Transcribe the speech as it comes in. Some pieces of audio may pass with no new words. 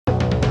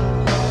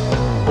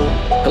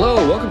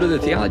to the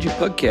Theology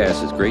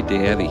Podcast. It's great to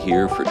have you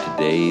here for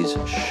today's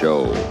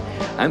show.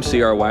 I'm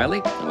C.R.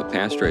 Wiley. I'm a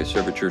pastor. I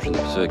serve a church in the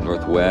Pacific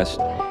Northwest,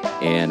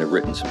 and I've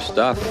written some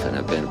stuff, and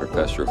I've been a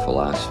professor of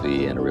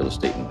philosophy and a real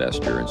estate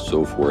investor and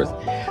so forth.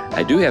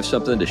 I do have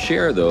something to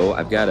share, though.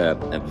 I've got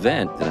an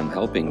event that I'm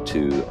helping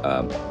to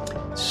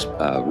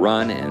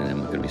run, and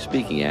I'm going to be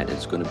speaking at.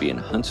 It's going to be in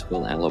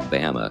Huntsville,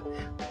 Alabama,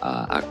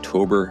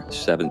 October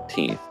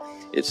 17th.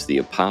 It's the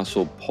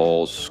Apostle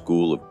Paul's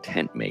School of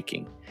Tent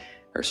Making,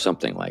 or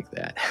something like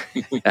that.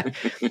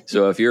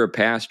 So if you're a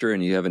pastor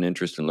and you have an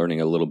interest in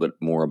learning a little bit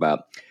more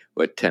about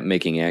what tent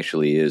making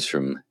actually is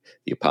from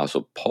the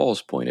Apostle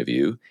Paul's point of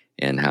view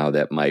and how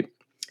that might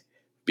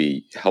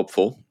be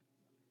helpful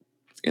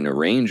in a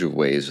range of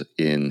ways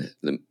in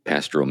the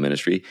pastoral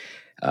ministry,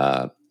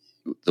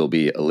 there'll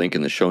be a link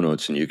in the show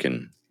notes and you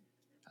can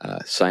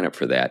sign up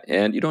for that.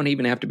 And you don't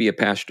even have to be a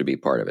pastor to be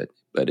part of it,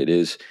 but it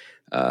is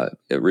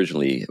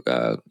originally,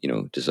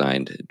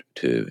 designed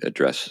to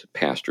address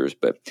pastors,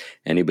 but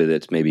anybody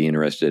that's maybe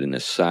interested in a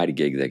side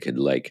gig that could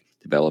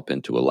develop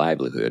into a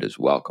livelihood is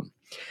welcome.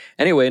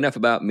 Anyway, enough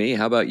about me.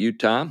 How about you,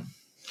 Tom?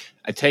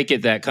 I take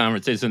it that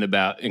conference isn't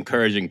about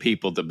encouraging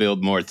people to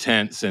build more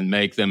tents and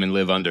make them and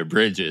live under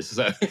bridges.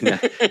 So.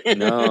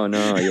 No,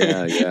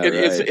 yeah,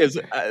 It's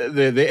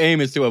the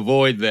aim is to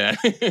avoid that.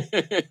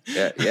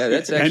 yeah,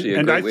 that's actually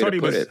a great way to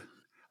put it.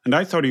 And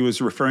I thought he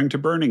was referring to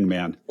Burning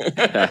Man.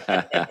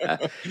 Yeah,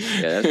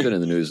 that's been in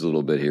the news a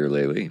little bit here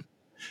lately.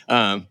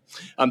 I'm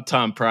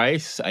Tom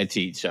Price. I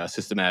teach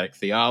systematic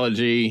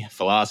theology,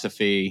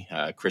 philosophy,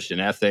 Christian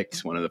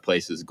ethics, one of the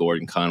places,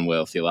 Gordon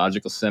Conwell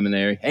Theological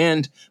Seminary.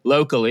 And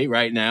locally,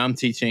 right now, I'm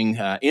teaching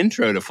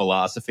intro to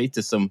philosophy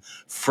to some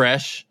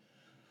fresh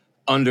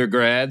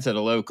undergrads at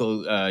a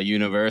local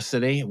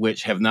university,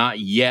 which have not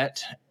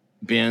yet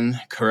been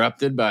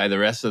corrupted by the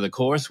rest of the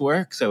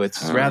coursework, so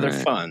it's rather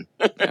fun.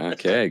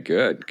 Okay,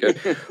 good.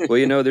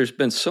 Well, there's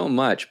been so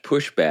much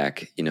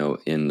pushback,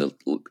 in the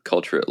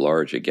culture at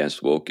large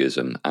against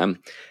wokeism. I'm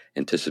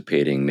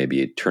anticipating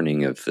maybe a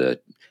turning of the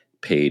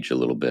page a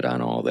little bit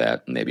on all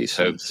that, maybe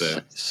some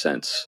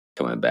sense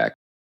coming back.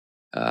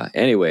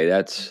 Anyway,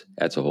 that's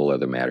a whole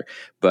other matter.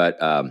 But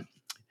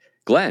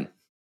Glenn.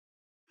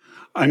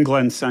 I'm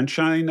Glenn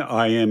Sunshine.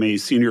 I am a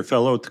senior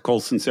fellow at the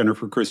Colson Center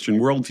for Christian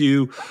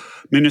Worldview,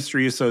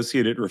 ministry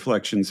associate at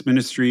Reflections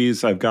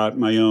Ministries. I've got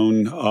my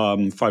own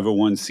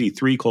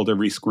 501c3 called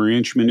Every Square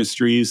Inch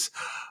Ministries.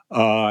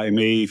 I'm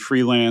a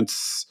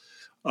freelance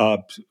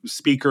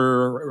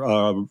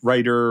speaker,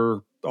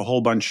 writer, a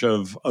whole bunch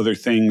of other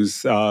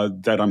things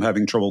that I'm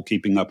having trouble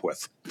keeping up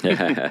with.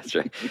 That's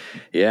right.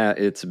 Yeah,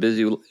 it's a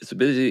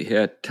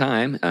busy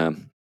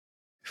time.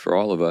 For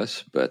all of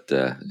us, but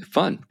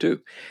fun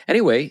too.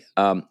 Anyway,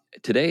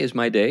 today is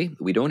my day.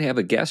 We don't have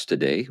a guest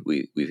today.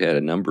 We've had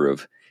a number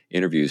of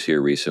interviews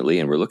here recently,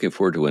 and we're looking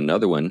forward to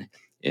another one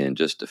in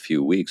just a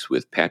few weeks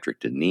with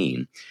Patrick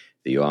Deneen,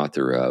 the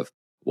author of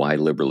Why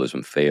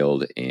Liberalism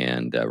Failed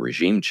and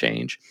Regime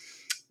Change.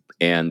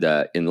 And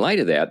in light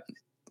of that,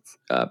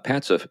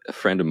 Pat's a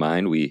friend of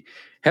mine. We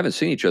haven't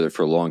seen each other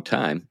for a long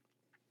time.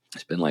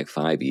 It's been like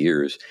 5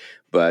 years.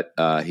 But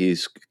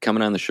he's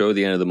coming on the show at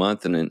the end of the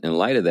month, and in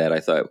light of that, I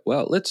thought,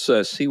 well, let's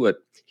see what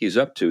he's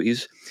up to.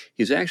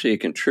 He's actually a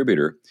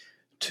contributor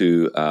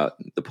to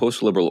the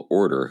Post-Liberal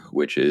Order,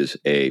 which is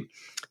a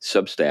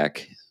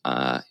Substack,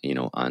 on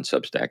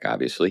Substack,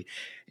 obviously.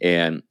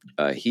 And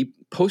he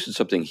posted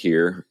something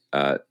here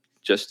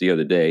just the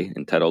other day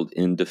entitled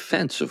 "In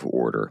Defense of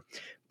Order,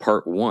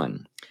 Part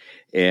 1."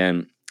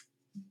 And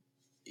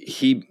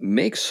he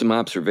makes some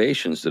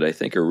observations that I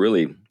think are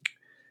really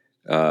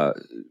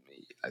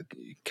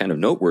kind of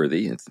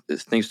noteworthy,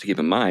 things to keep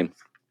in mind,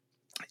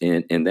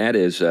 and that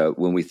is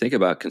when we think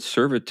about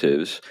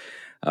conservatives,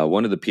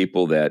 one of the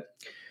people that,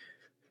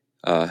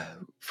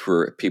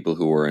 for people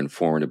who are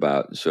informed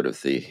about sort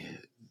of the,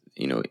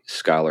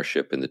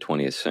 scholarship in the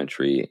 20th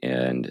century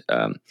and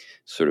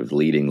sort of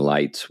leading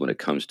lights when it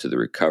comes to the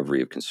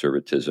recovery of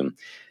conservatism,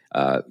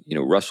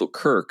 Russell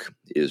Kirk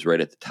is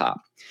right at the top,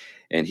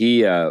 and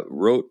he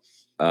wrote.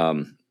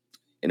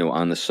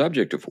 On the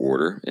subject of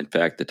order. In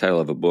fact, the title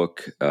of a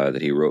book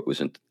that he wrote was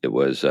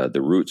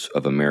The Roots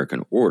of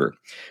American Order,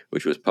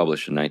 which was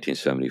published in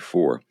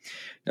 1974.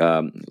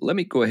 Let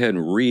me go ahead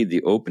and read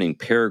the opening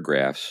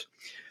paragraphs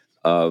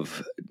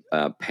of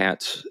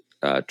Pat's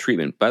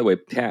treatment. By the way,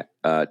 Pat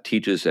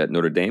teaches at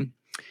Notre Dame.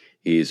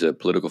 He's a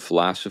political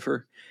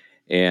philosopher,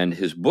 and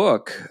his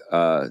book,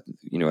 that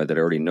I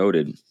already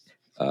noted,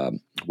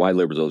 Why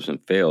Liberalism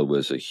Failed,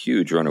 was a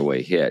huge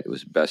runaway hit. It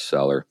was a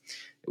bestseller.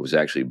 It was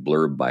actually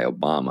blurbed by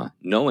Obama.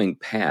 Knowing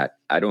Pat,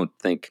 I don't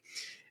think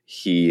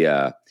he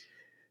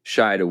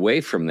shied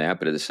away from that,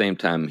 but at the same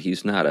time,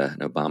 he's not an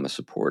Obama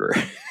supporter.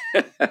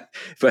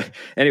 But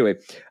anyway,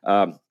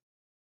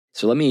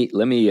 so let me.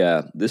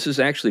 This is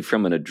actually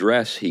from an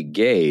address he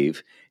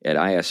gave at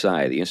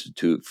ISI, the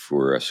Institute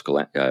for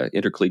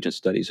Intercollegiate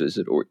Studies. Is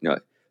it or no?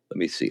 Let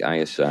me see.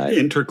 ISI,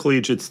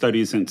 Intercollegiate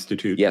Studies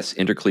Institute. Yes,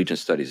 Intercollegiate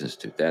Studies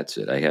Institute. That's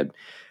it.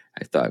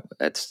 I thought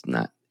that's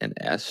not an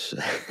S.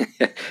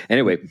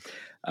 Anyway,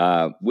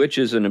 which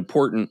is an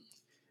important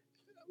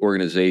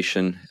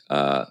organization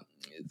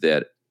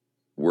that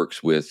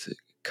works with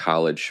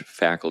college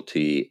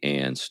faculty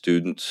and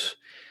students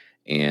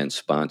and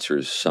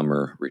sponsors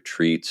summer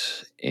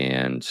retreats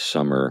and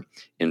summer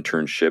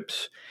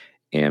internships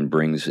and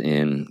brings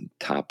in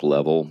top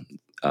level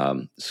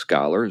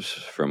scholars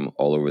from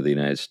all over the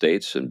United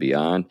States and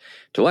beyond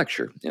to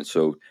lecture. And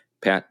so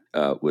Pat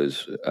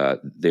was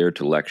there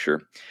to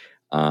lecture.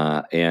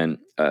 And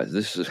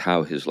this is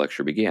how his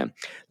lecture began.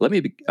 Let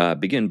me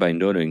begin by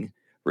noting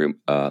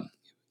a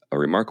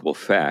remarkable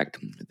fact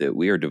that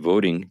we are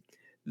devoting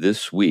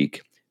this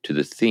week to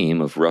the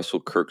theme of Russell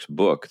Kirk's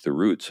book, The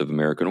Roots of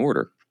American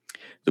Order.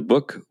 The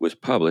book was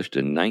published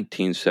in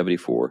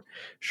 1974,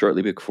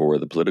 shortly before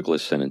the political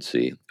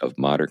ascendancy of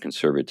modern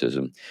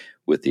conservatism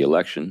with the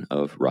election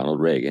of Ronald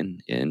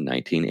Reagan in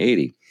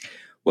 1980.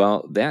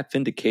 While that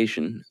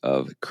vindication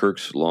of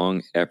Kirk's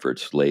long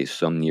efforts lay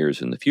some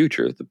years in the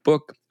future, the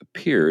book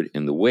appeared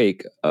in the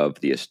wake of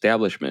the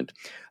establishment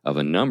of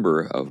a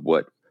number of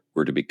what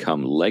were to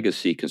become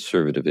legacy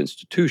conservative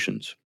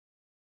institutions.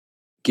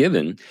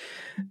 Given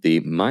the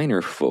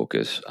minor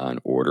focus on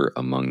order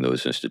among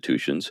those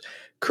institutions,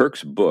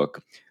 Kirk's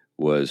book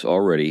was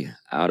already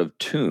out of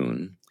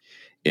tune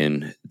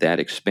in that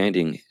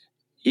expanding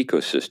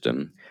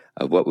ecosystem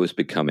of what was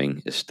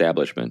becoming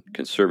establishment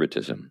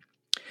conservatism.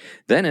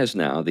 Then, as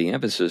now, the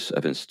emphasis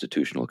of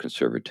institutional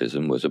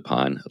conservatism was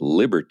upon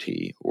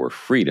liberty or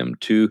freedom,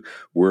 two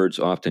words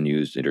often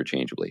used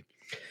interchangeably,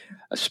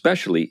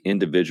 especially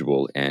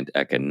individual and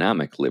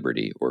economic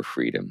liberty or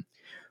freedom.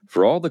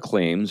 For all the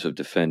claims of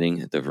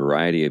defending the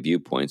variety of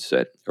viewpoints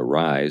that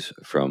arise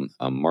from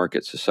a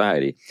market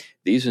society,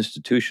 these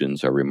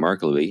institutions are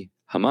remarkably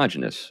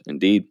homogeneous,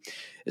 indeed,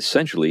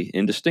 essentially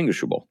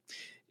indistinguishable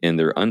in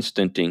their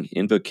unstinting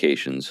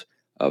invocations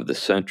of the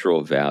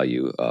central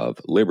value of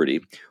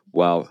liberty,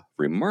 while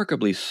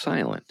remarkably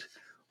silent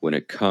when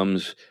it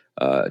comes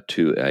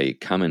to a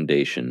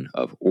commendation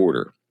of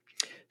order.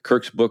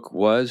 Kirk's book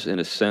was, in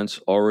a sense,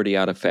 already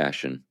out of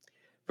fashion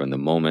from the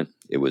moment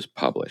it was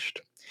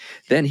published.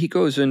 Then he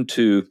goes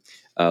into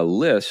a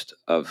list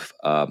of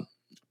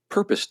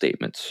purpose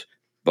statements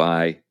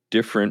by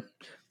different,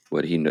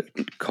 what he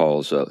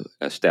calls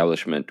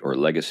establishment or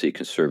legacy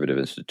conservative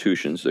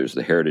institutions. There's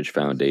the Heritage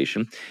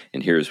Foundation,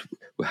 and here's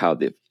how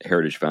the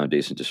Heritage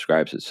Foundation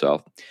describes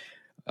itself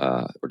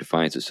or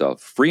defines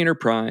itself: free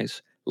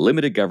enterprise,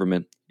 limited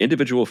government,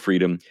 individual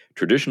freedom,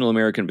 traditional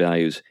American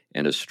values,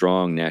 and a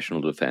strong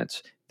national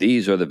defense.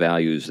 These are the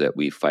values that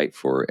we fight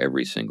for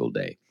every single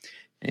day.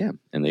 Yeah,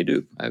 and they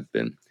do. I've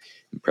been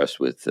impressed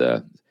with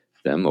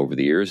them over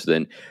the years.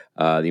 Then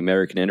the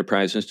American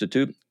Enterprise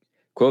Institute,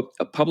 quote,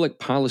 a public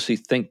policy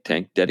think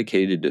tank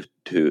dedicated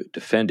to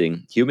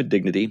defending human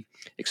dignity,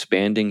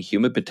 expanding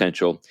human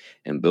potential,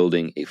 and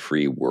building a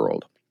free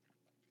world.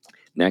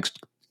 Next,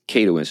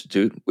 Cato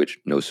Institute, which,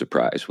 no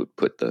surprise, would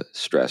put the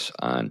stress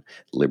on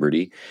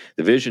liberty.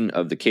 The vision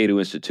of the Cato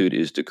Institute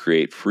is to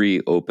create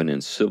free, open,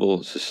 and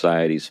civil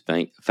societies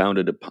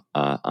founded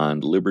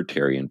on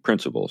libertarian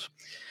principles.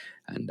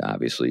 And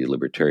obviously,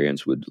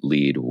 libertarians would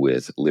lead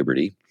with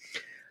liberty.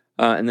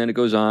 And then it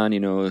goes on,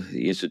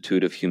 the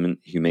Institute of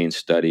Humane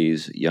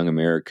Studies, Young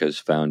America's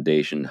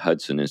Foundation,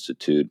 Hudson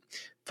Institute,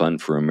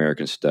 Fund for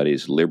American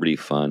Studies, Liberty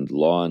Fund,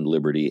 Law and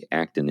Liberty,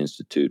 Acton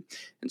Institute,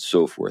 and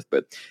so forth.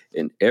 But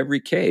in every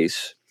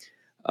case,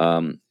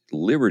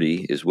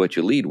 liberty is what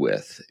you lead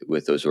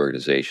with those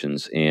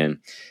organizations, and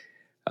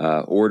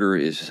order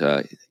is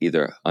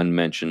either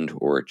unmentioned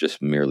or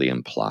just merely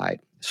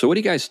implied. So what do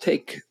you guys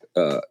take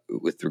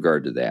with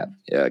regard to that?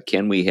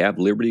 Can we have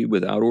liberty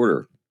without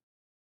order?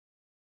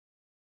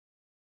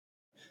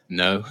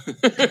 No.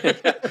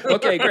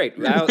 Okay, great.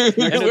 Now,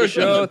 end of the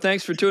show.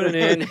 Thanks for tuning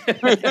in.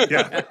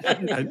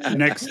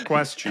 Next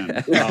question.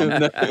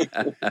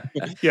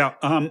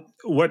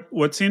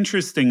 What's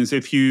interesting is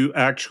if you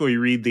actually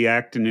read the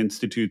Acton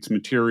Institute's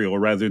material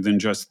rather than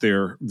just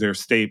their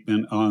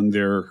statement on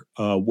their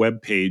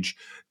webpage,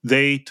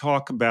 they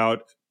talk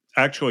about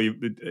actually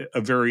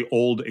a very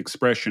old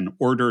expression,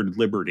 ordered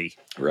liberty.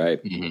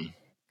 Right. Mm-hmm.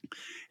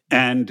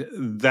 And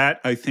that,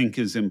 I think,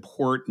 is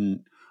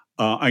important.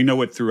 I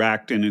know it through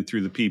Acton and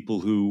through the people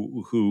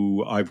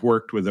who I've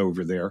worked with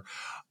over there.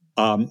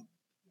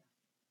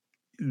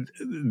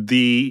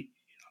 The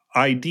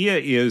idea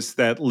is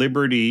that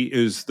liberty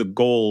is the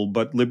goal,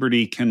 but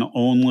liberty can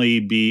only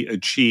be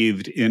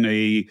achieved in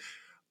a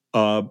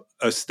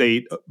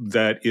state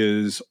that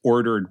is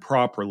ordered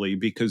properly,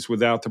 because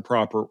without the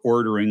proper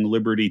ordering,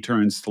 liberty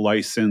turns to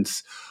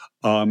license,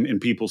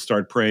 and people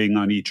start preying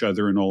on each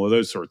other and all of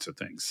those sorts of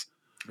things.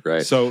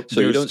 Right. So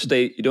you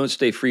don't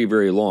stay free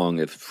very long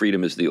if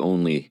freedom is the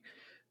only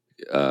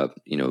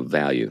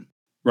value.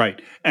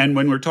 Right. And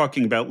when we're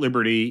talking about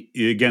liberty,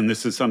 again,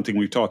 this is something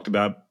we've talked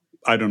about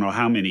I don't know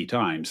how many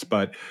times,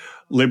 but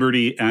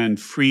liberty and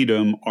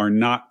freedom are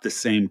not the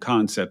same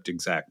concept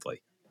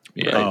exactly.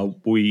 Yeah.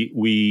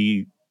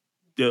 We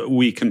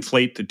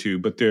conflate the two,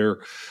 but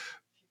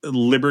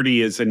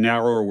liberty is a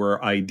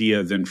narrower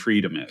idea than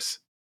freedom is.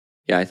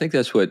 Yeah, I think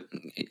that's what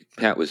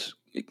Pat was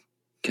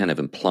kind of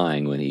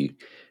implying when he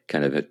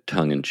kind of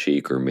tongue in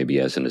cheek or maybe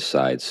as an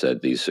aside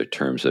said these are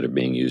terms that are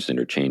being used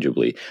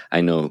interchangeably.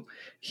 I know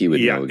he would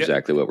know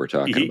exactly what we're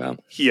talking about.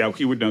 He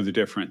would know the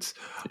difference.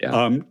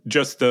 Yeah.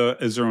 Just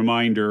as a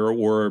reminder,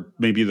 or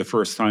maybe the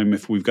first time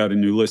if we've got a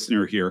new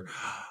listener here,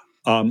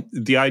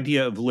 the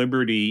idea of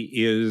liberty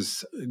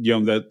is,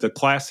 the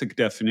classic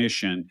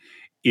definition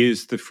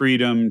is the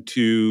freedom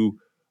to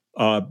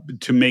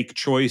make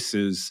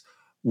choices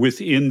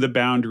within the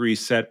boundaries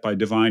set by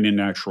divine and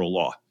natural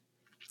law.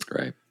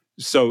 Right.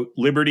 So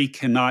liberty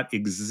cannot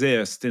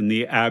exist in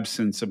the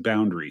absence of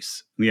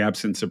boundaries, in the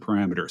absence of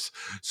parameters.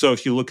 So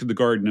if you look at the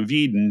Garden of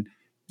Eden,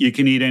 you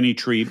can eat any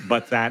tree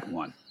but that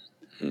one.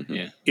 Mm-hmm.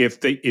 Yeah.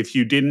 If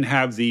you didn't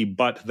have the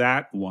but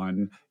that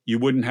one, you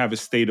wouldn't have a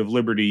state of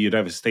liberty. You'd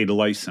have a state of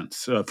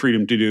license,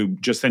 freedom to do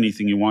just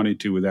anything you wanted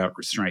to without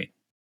restraint.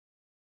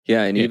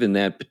 Yeah, and even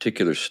that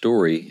particular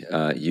story,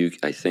 you,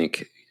 I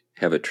think,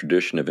 have a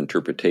tradition of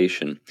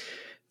interpretation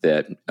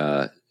that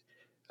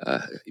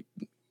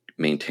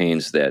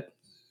maintains that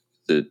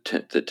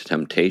the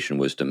temptation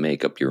was to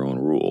make up your own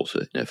rules,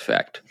 in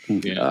effect.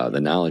 Yeah.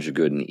 The knowledge of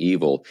good and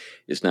evil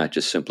is not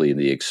just simply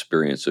the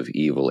experience of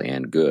evil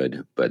and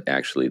good, but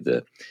actually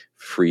the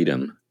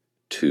freedom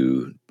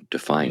to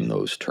define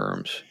those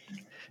terms.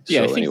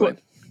 Yeah, So anyway.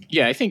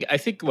 I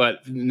think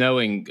what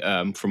knowing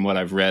from what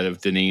I've read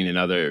of Deneen and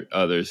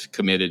others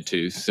committed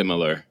to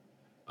similar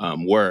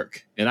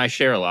work, and I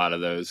share a lot of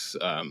those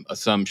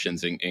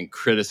assumptions and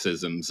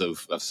criticisms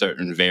of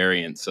certain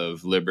variants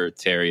of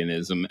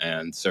libertarianism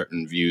and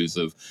certain views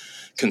of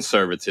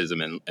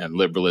conservatism and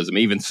liberalism,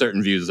 even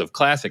certain views of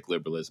classic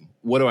liberalism.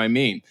 What do I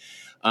mean?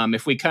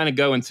 If we kind of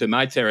go into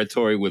my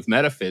territory with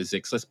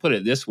metaphysics, let's put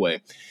it this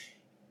way.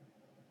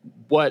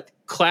 What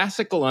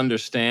classical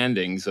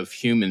understandings of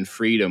human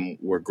freedom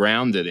were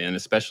grounded in,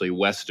 especially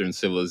Western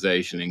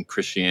civilization and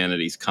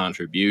Christianity's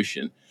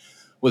contribution,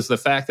 was the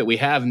fact that we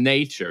have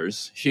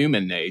natures,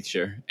 human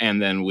nature, and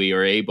then we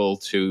are able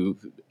to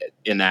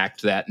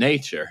enact that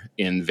nature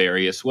in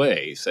various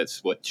ways.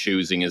 That's what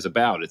choosing is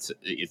about.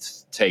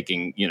 It's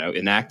taking,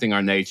 enacting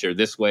our nature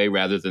this way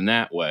rather than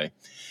that way.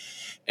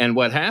 And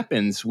what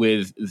happens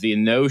with the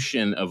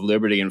notion of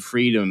liberty and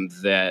freedom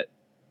that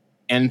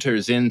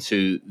enters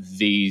into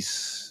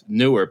these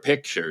newer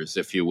pictures,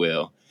 if you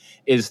will,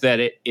 is that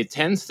it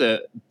tends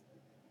to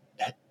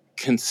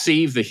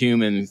conceive the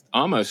human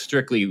almost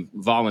strictly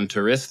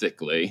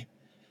voluntaristically,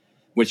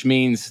 which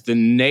means the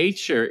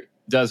nature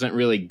doesn't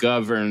really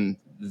govern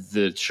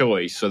the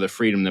choice or the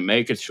freedom to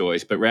make a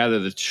choice, but rather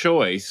the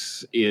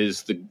choice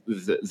is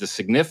the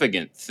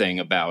significant thing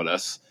about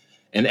us,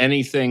 and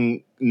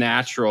anything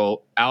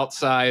natural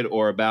outside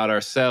or about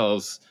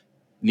ourselves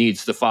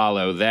needs to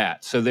follow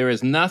that. So there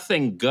is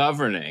nothing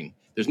governing.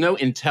 There's no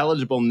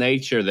intelligible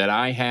nature that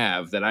I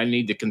have that I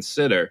need to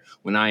consider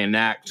when I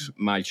enact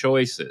my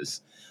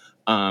choices.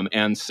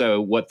 And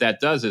so what that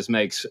does is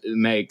makes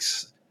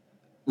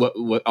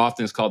what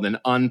often is called an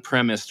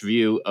unpremised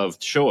view of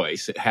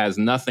choice. It has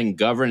nothing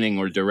governing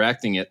or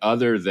directing it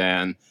other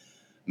than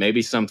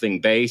maybe something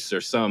base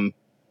or some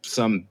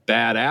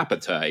bad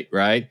appetite,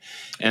 right?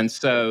 And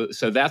so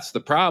that's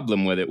the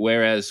problem with it.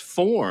 Whereas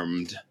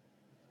formed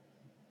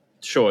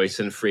choice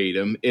and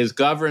freedom is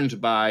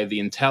governed by the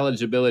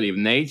intelligibility of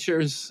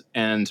natures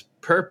and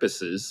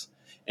purposes,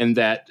 and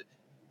that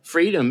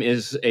freedom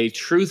is a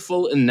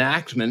truthful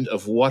enactment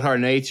of what our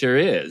nature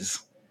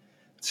is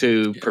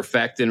to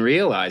perfect and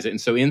realize it.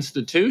 And so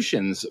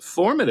institutions,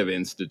 formative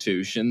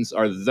institutions,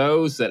 are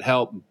those that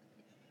help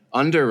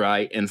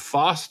underwrite and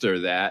foster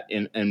that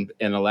and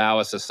allow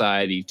a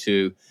society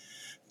to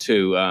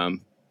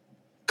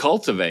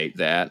cultivate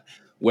that.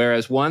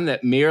 Whereas one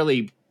that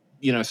merely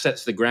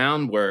sets the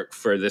groundwork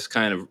for this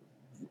kind of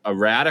a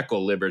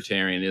radical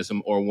libertarianism,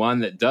 or one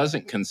that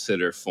doesn't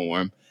consider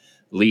form,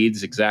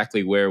 leads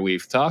exactly where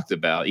we've talked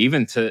about,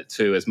 even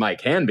to as Mike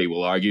Hanby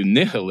will argue,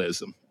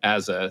 nihilism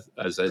as a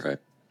Right.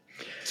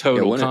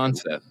 total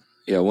concept.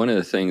 One of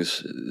the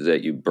things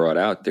that you brought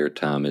out there,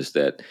 Tom, is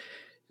that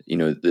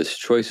this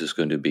choice is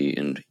going to be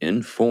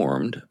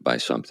informed by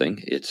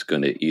something. It's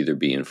going to either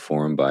be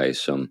informed by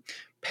some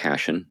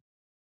passion,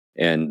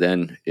 and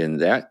then in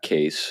that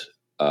case,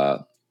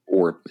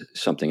 or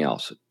something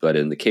else. But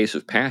in the case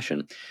of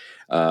passion,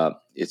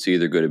 it's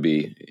either going to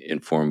be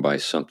informed by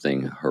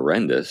something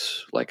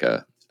horrendous, like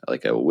a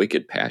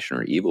wicked passion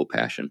or evil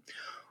passion,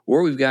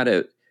 or we've got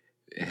to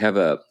have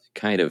a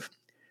kind of,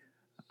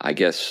 I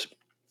guess,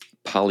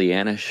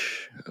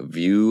 Pollyannish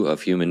view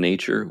of human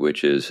nature,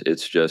 which is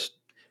it's just,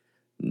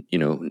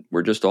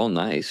 we're just all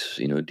nice,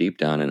 deep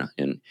down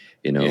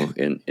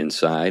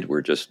inside,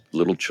 we're just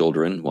little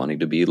children wanting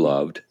to be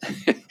loved,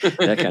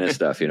 that kind of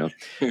stuff, Yeah,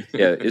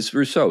 it's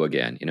Rousseau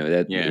again,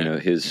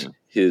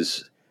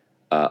 his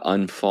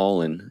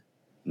unfallen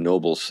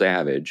noble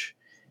savage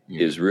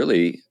is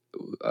really,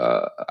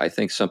 I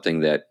think, something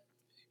that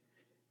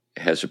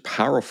has a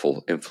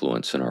powerful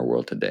influence in our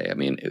world today. I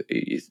mean,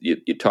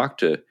 you talk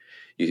to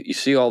you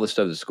see all the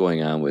stuff that's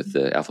going on with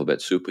the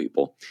alphabet soup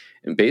people,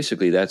 and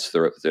basically that's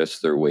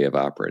their way of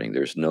operating.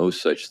 There's no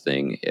such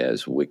thing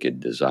as wicked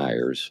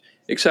desires,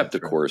 except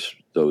of course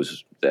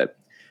those that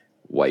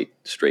white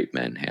straight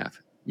men have.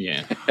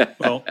 Yeah.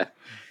 Well,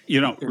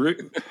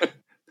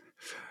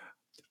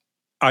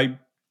 I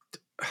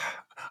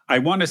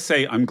want to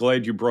say I'm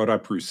glad you brought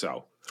up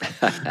Rousseau.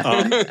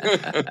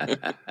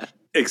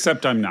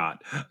 Except I'm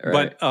not.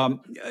 Right.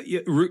 But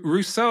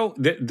Rousseau,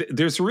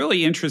 there's a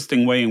really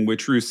interesting way in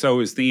which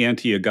Rousseau is the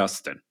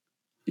anti-Augustine.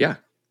 Yeah.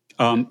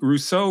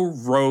 Rousseau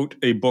wrote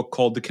a book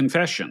called The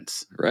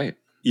Confessions. Right.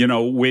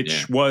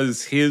 Which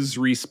was his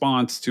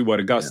response to what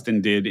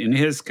Augustine did in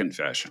his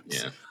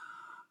Confessions.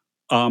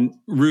 Yeah.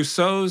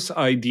 Rousseau's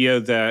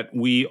idea that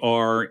we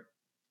are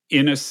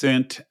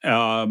innocent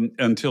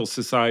until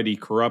society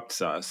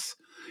corrupts us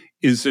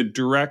is a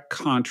direct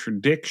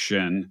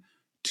contradiction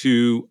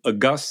to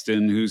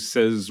Augustine, who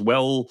says,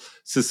 well,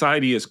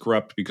 society is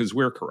corrupt because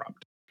we're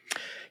corrupt.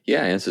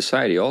 Yeah, and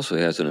society also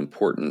has an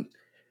important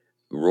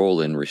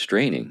role in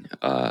restraining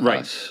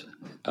us.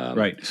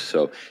 Right.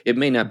 So it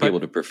may not be able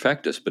to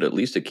perfect us, but at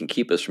least it can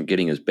keep us from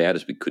getting as bad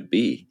as we could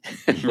be.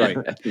 Right.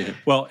 Yeah.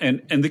 Well,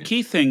 and the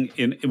key thing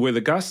with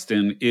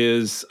Augustine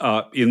is,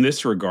 in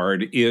this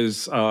regard,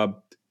 is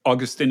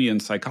Augustinian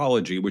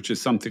psychology, which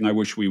is something I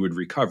wish we would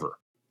recover.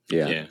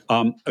 Yeah.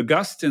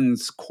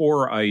 Augustine's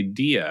core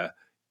idea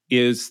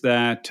is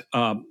that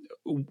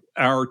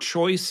our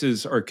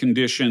choices are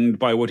conditioned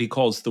by what he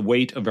calls the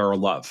weight of our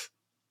love.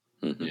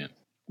 Mm-hmm. Yeah.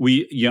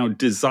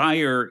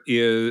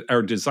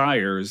 Our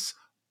desires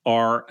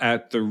are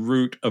at the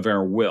root of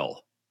our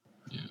will,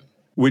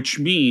 which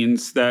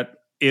means that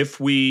if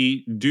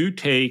we do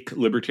take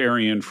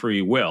libertarian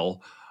free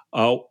will,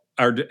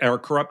 our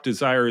corrupt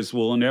desires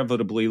will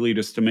inevitably lead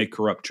us to make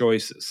corrupt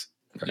choices.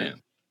 Right. Yeah.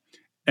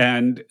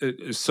 And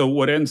so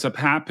what ends up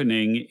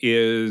happening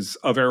is,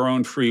 of our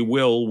own free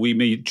will, we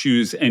may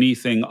choose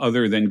anything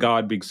other than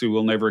God because we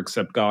will never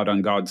accept God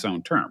on God's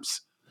own terms.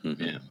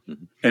 Mm-hmm. Yeah.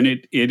 Mm-hmm. And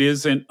it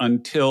isn't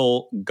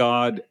until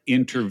God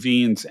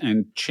intervenes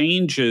and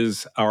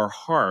changes our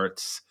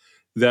hearts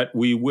that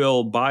we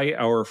will, by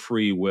our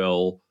free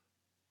will,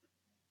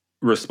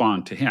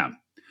 respond to him.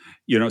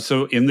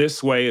 So in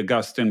this way,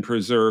 Augustine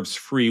preserves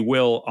free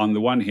will on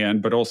the one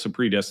hand, but also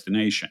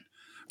predestination.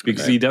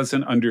 Because he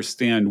doesn't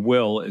understand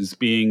will as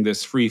being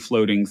this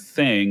free-floating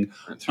thing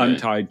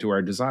untied to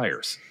our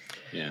desires.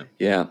 Yeah.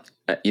 Yeah.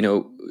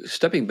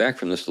 Stepping back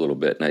from this a little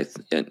bit,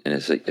 and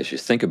as you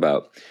think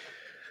about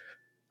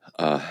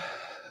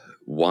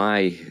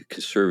why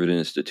conservative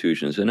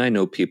institutions, and I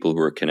know people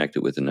who are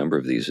connected with a number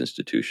of these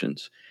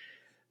institutions,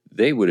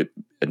 they would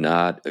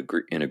not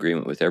agree in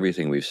agreement with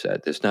everything we've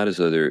said. It's not as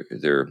though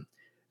they're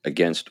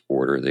against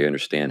order. They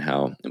understand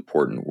how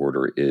important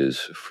order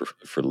is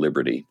for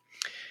liberty.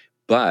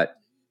 But,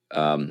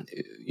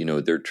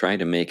 they're trying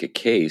to make a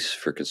case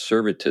for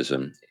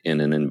conservatism in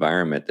an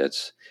environment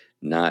that's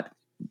not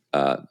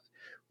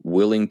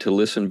willing to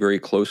listen very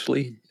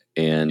closely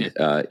and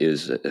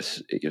is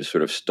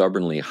sort of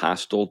stubbornly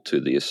hostile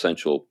to the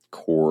essential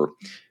core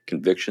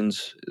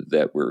convictions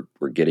that we're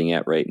getting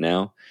at right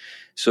now.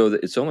 So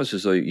it's almost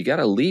as though you got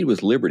to lead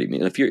with liberty. I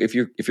mean,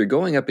 if you're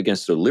going up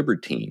against the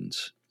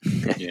libertines,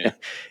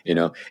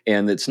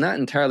 and it's not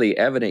entirely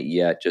evident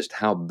yet just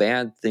how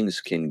bad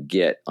things can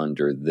get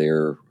under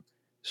their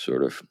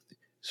sort of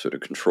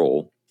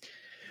control.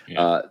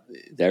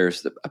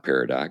 There's a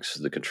paradox: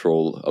 the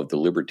control of the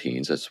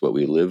libertines. That's what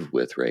we live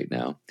with right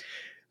now.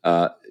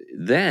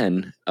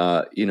 Then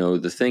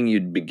the thing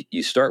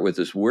you start with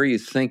is where you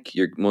think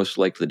you're most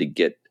likely to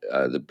get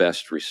the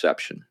best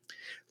reception.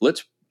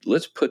 Let's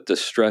put the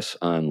stress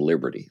on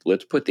liberty.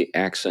 Let's put the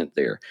accent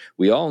there.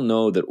 We all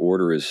know that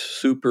order is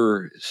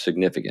super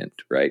significant,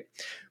 right?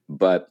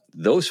 But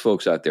those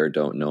folks out there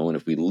don't know. And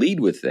if we lead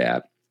with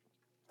that,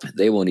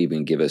 they won't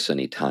even give us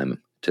any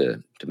time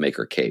to make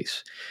our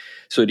case.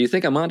 So do you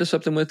think I'm onto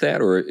something with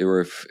that,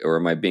 or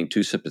am I being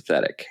too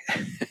sympathetic?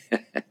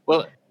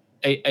 Well,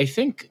 I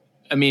think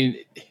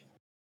that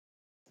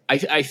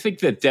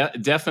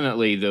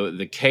definitely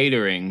the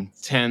catering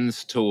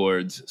tends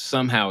towards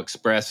somehow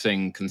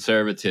expressing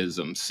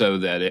conservatism so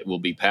that it will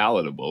be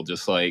palatable,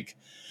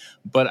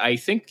 but I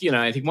think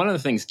one of the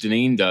things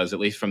Deneen does, at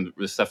least from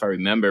the stuff I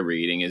remember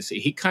reading, is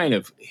he kind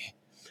of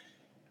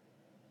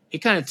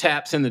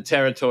taps in the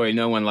territory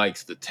no one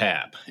likes to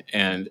tap.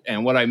 And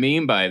what I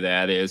mean by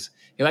that is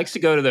he likes to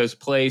go to those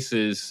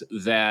places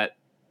that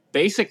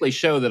basically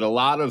show that a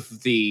lot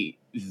of the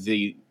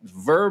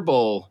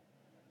verbal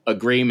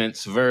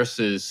agreements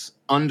versus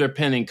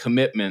underpinning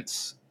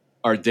commitments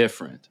are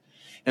different.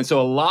 And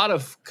so a lot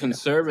of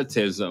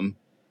conservatism,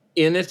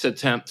 in its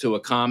attempt to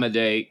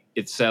accommodate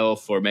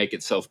itself or make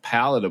itself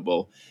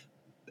palatable,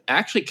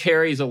 actually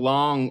carries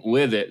along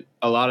with it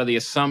a lot of the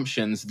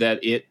assumptions that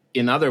it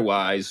in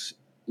otherwise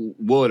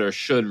would or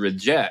should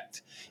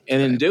reject.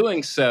 And in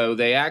doing so,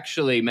 they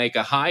actually make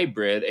a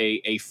hybrid,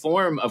 a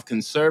form of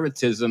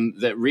conservatism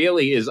that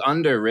really is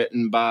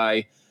underwritten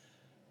by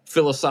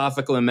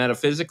philosophical and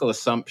metaphysical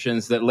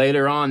assumptions that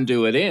later on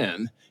do it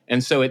in.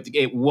 And so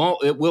it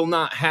will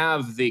not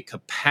have the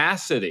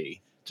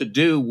capacity to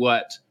do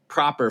what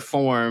proper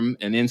form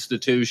and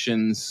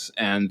institutions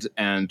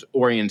and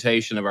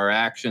orientation of our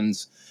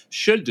actions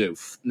should do.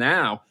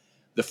 Now,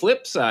 the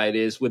flip side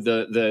is with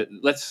the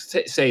let's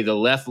say the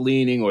left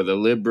leaning or the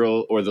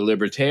liberal or the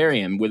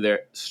libertarian, with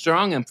their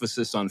strong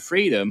emphasis on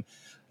freedom,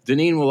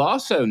 Deneen will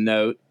also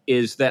note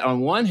is that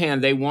on one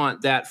hand they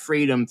want that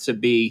freedom to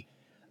be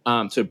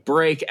to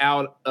break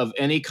out of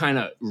any kind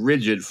of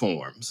rigid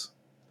forms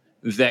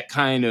that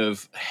kind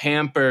of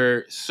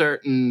hamper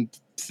certain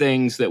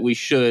things that we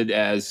should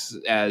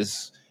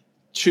as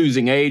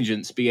choosing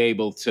agents be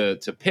able to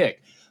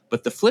pick.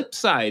 But the flip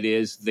side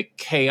is the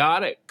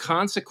chaotic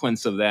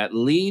consequence of that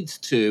leads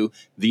to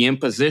the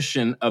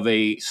imposition of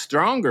a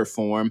stronger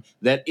form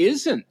that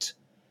isn't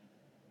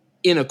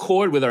in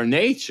accord with our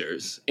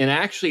natures and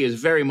actually is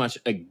very much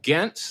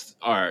against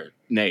our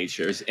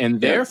natures.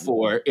 And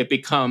therefore, it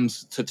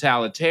becomes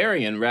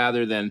totalitarian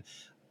rather than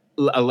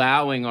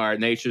allowing our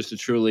natures to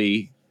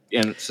truly,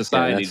 and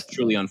society to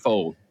truly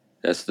unfold.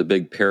 That's the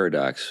big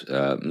paradox.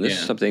 This is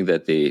something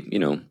that the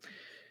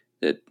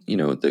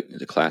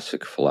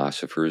classic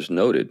philosophers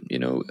noted.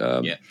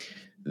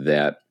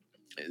 That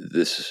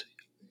this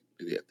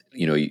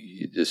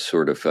this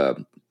sort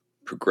of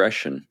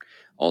progression,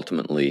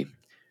 ultimately,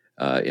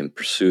 in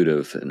pursuit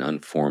of an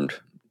unformed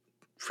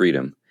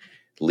freedom,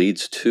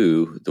 leads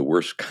to the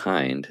worst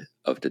kind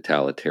of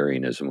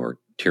totalitarianism or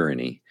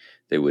tyranny.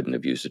 They wouldn't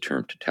have used the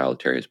term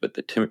totalitarianism, but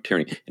the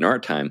tyranny in our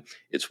time,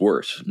 it's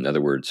worse. In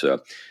other words,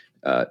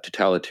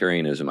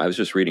 totalitarianism. I was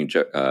just reading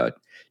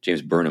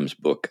James Burnham's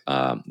book,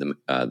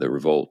 the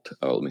Revolt.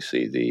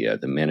 The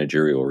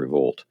Managerial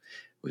Revolt,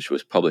 which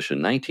was published in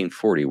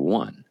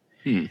 1941,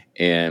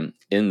 and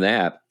in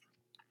that,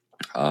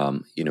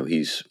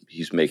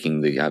 he's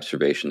making the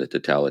observation that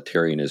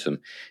totalitarianism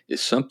is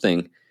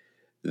something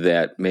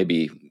that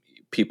maybe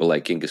people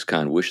like Genghis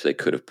Khan wish they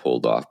could have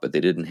pulled off, but they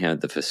didn't have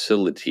the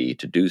facility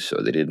to do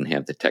so. They didn't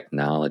have the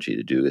technology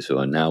to do so,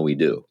 and now we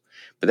do.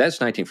 But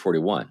that's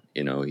 1941.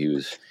 He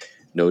was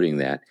noting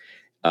that.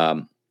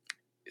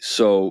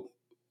 So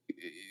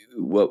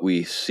what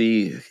we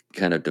see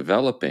kind of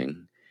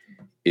developing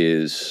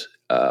is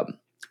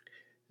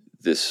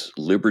this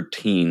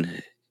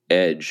libertine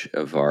edge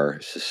of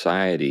our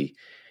society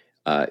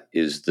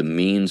is the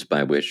means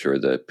by which,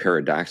 or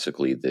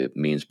paradoxically, the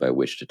means by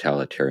which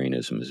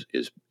totalitarianism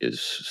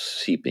is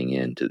seeping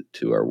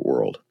into our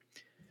world.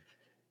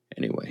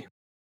 Anyway,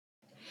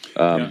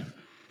 go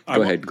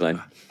ahead,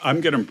 Glenn. I'm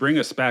going to bring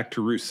us back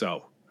to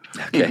Rousseau.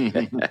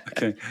 Okay.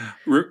 Okay.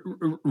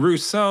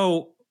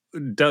 Rousseau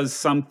does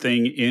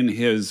something in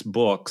his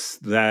books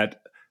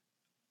that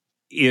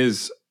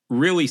is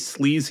really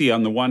sleazy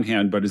on the one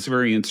hand, but is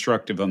very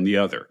instructive on the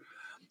other.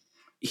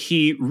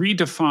 He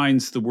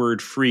redefines the word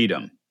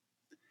freedom.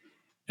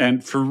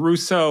 And for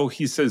Rousseau,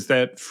 he says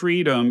that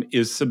freedom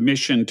is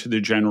submission to the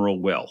general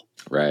will.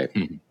 Right.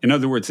 In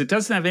other words, it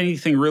doesn't have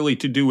anything really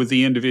to do with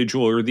the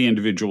individual or the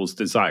individual's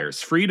desires.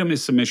 Freedom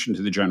is submission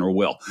to the general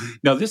will.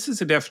 Now, this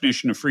is a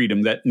definition of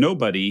freedom that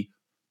nobody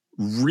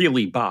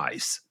really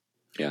buys.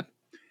 Yeah.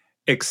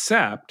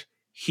 Except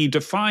he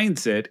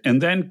defines it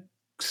and then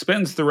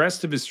spends the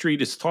rest of his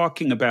treatise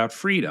talking about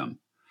freedom.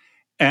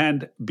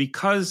 And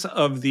because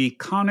of the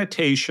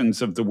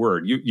connotations of the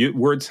word,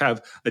 words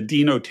have a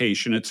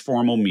denotation, its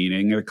formal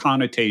meaning, a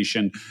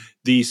connotation,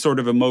 the sort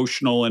of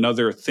emotional and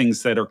other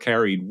things that are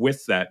carried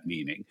with that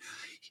meaning.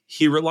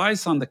 He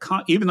relies on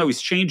even though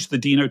he's changed the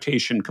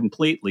denotation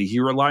completely, he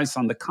relies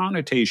on the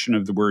connotation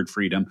of the word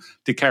freedom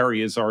to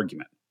carry his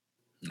argument.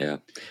 Yeah.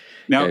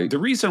 Now, the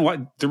reason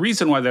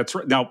why that's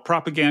right. Now,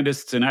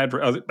 propagandists and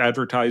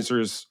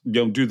advertisers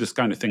do this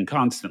kind of thing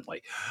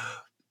constantly.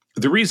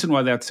 The reason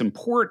why that's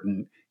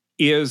important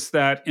is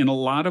that in a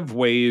lot of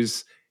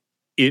ways,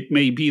 it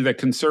may be that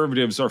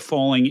conservatives are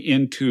falling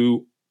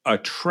into a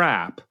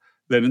trap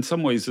that in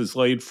some ways is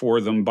laid for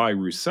them by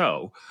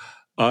Rousseau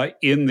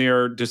in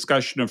their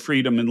discussion of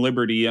freedom and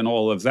liberty and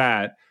all of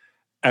that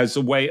as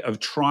a way of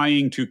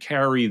trying to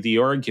carry the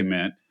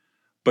argument,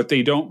 but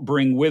they don't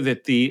bring with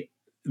it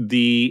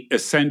the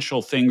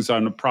essential things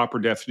on a proper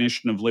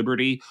definition of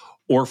liberty,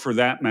 or for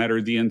that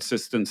matter, the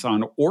insistence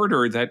on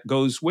order that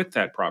goes with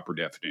that proper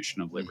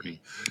definition of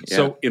liberty. Yeah.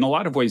 So in a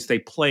lot of ways, they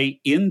play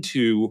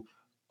into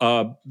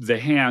the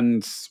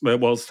hands,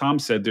 well, as Tom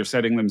said, they're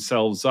setting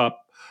themselves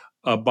up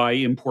by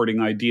importing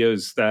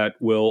ideas that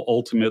will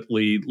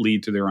ultimately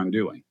lead to their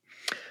undoing.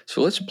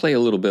 So let's play a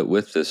little bit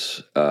with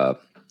this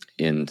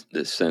in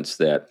the sense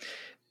that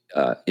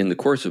in the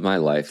course of my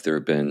life, there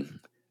have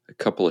been a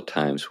couple of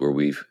times where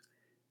we've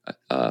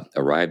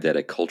arrived at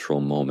a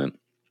cultural moment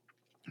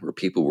where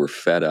people were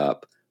fed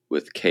up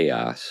with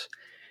chaos,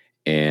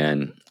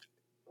 and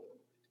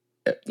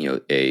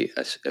a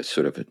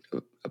sort of a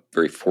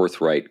very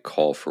forthright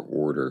call for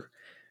order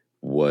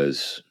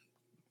was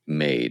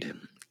made,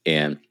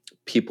 and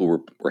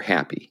people were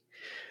happy.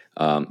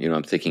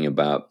 I'm thinking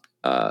about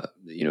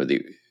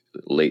the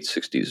late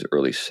 60s,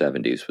 early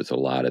 70s with a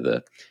lot of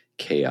the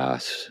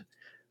chaos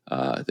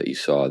that you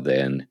saw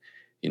then.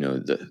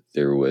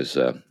 there was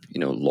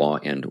law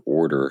and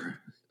order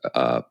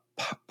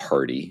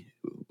party,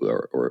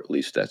 or at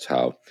least that's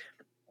how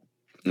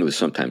it was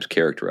sometimes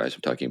characterized.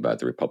 I'm talking about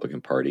the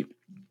Republican Party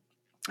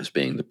as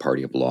being the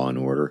party of law and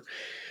order,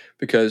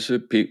 because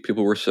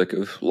people were sick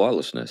of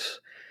lawlessness.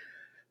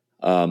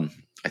 I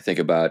think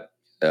about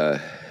the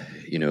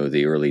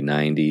early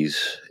 '90s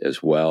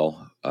as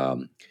well,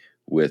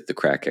 with the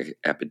crack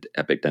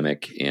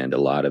epidemic and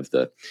a lot of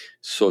the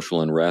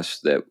social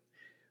unrest that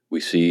we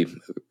see,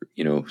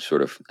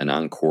 sort of an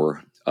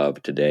encore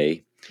of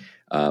today.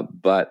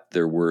 But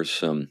there were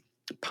some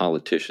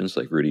politicians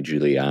like Rudy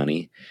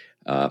Giuliani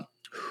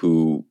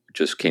who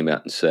just came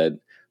out and said,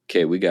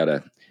 "Okay, we got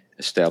to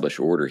establish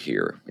order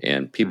here,"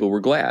 and people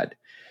were glad.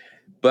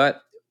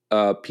 But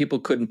people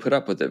couldn't put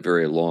up with it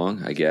very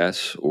long, I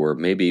guess, or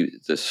maybe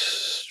the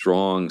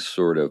strong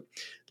sort of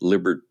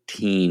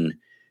libertine,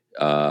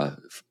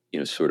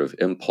 sort of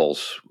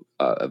impulse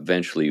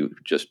eventually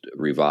just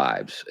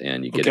revives,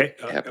 and you get it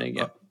happening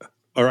again.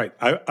 All right,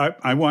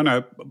 I want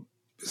to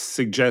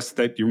suggest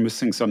that you're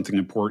missing something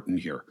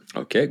important here.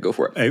 Okay, go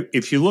for it.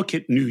 If you look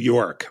at New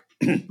York,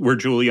 where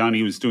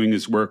Giuliani was doing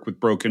his work with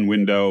broken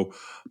window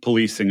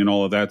policing and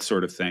all of that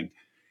sort of thing,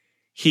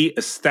 he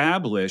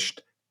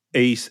established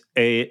a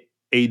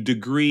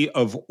degree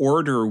of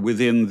order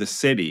within the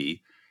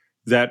city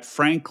that,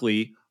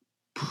 frankly,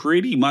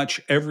 pretty much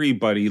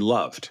everybody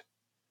loved.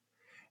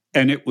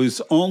 And it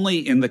was only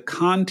in the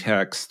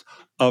context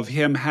of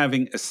him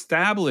having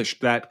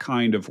established that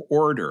kind of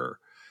order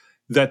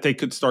that they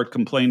could start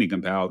complaining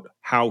about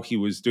how he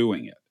was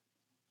doing it.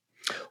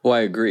 Well, I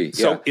agree.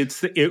 So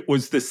it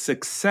was the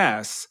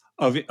success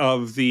of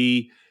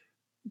the,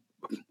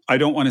 I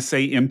don't want to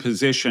say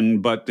imposition,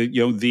 but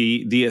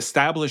the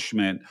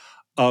establishment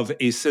of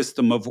a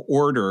system of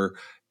order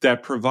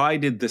that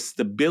provided the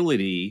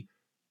stability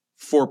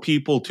for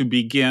people to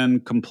begin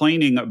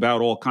complaining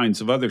about all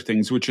kinds of other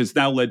things, which has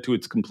now led to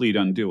its complete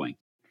undoing.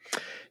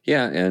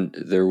 Yeah, and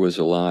there was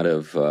a lot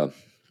of,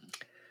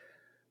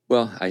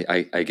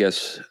 I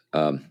guess,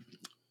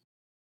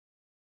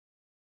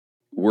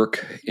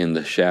 work in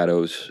the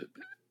shadows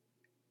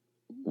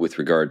with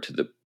regard to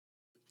the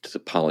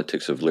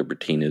politics of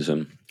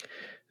libertinism.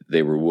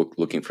 They were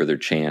looking for their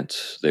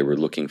chance. They were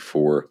looking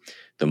for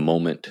the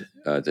moment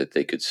that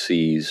they could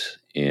seize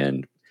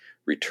and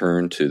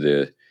return to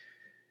the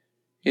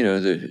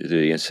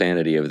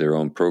insanity of their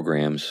own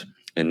programs.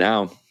 And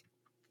now,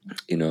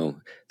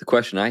 the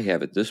question I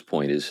have at this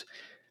point is,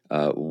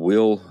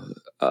 will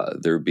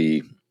there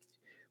be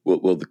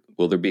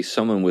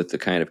someone with the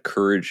kind of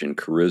courage and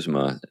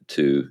charisma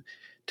to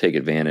take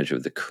advantage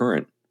of the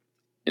current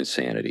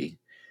insanity?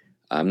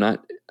 I'm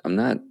not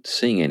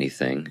seeing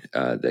anything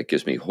that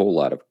gives me a whole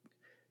lot of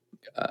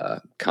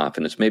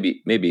confidence.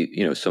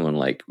 Maybe someone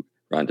like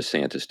Ron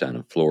DeSantis down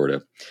in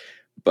Florida,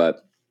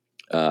 but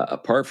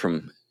apart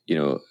from a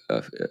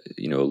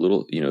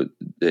little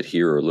that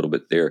here or a little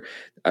bit there,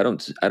 I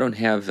don't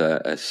have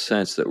a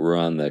sense that we're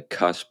on the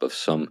cusp of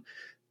some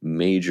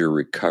major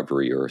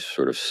recovery or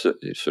sort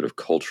of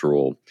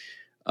cultural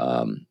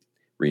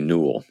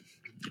renewal,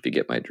 if you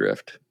get my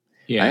drift.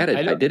 Yeah,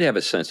 I did have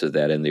a sense of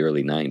that in the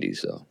early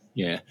 '90s, though.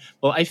 Yeah.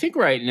 Well, I think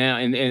right now,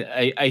 and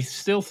I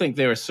still think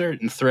there are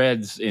certain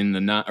threads in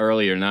the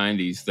earlier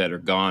 '90s that are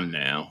gone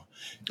now,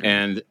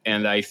 and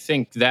I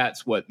think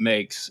that's what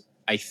makes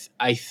I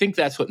think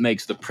that's what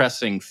makes the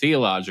pressing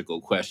theological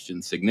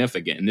question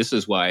significant, and this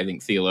is why I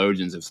think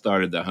theologians have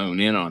started to hone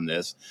in on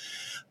this.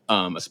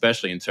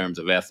 Especially in terms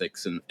of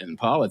ethics and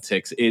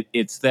politics,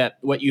 it's that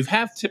what you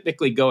have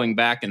typically going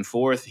back and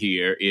forth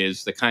here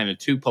is the kind of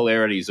two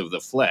polarities of the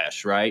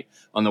flesh, right?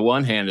 On the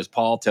one hand, as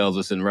Paul tells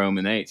us in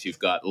Romans 8, you've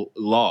got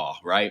law,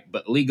 right?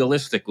 But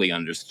legalistically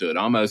understood,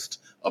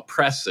 almost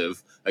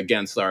oppressive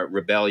against our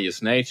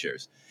rebellious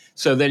natures.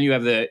 So then you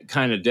have the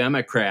kind of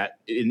Democrat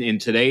in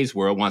today's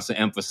world wants to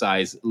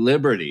emphasize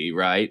liberty,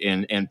 right,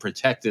 and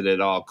protect it at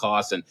all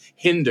costs and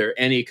hinder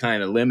any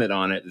kind of limit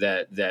on it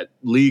that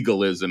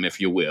legalism,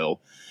 if you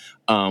will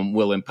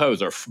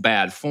impose, or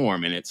bad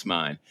form in its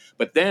mind.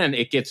 But then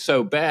it gets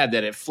so bad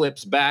that it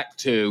flips back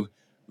to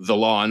the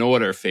law and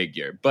order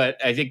figure.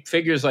 But I think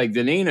figures like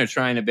Deneen are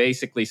trying to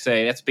basically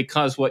say that's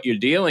because what you're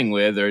dealing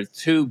with are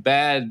two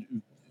bad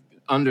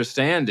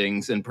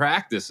understandings and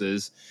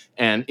practices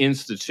and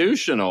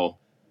institutional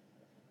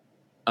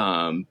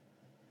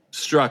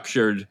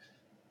structured,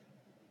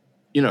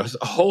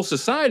 a whole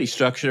society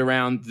structured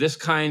around this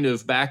kind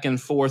of back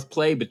and forth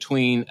play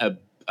between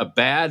a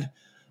bad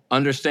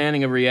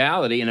understanding of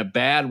reality and a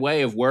bad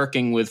way of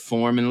working with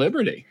form and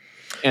liberty.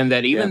 And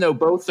that even though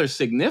both are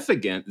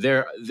significant,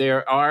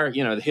 there are,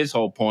 his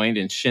whole point,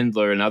 and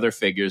Schindler and other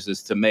figures,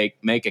 is to make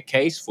a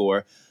case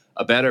for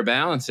a better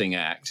balancing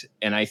act.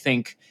 And I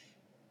think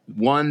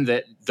one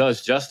that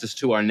does justice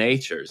to our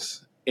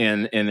natures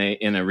in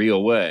a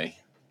real way.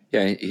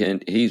 Yeah,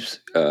 and he's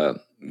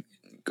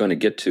going to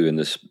get to in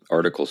this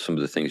article some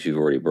of the things you've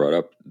already brought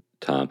up,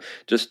 Tom.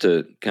 Just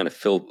to kind of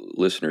fill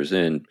listeners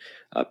in,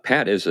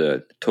 Pat is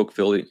a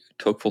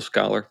Tocqueville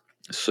scholar,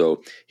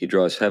 so he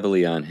draws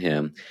heavily on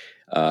him.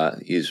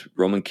 He's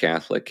Roman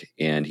Catholic,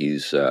 and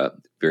he's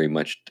very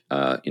much,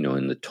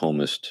 in the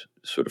Thomist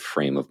sort of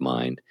frame of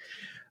mind.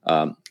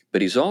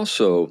 But he's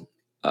also,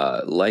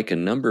 like a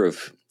number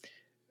of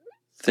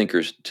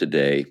thinkers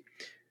today,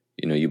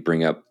 you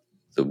bring up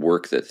the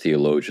work that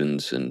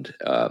theologians and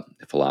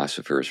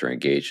philosophers are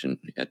engaged in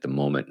at the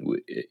moment.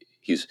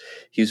 He's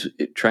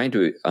trying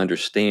to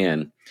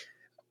understand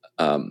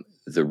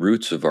the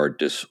roots of our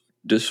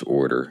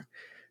disorder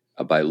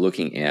by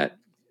looking at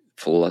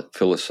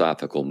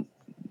philosophical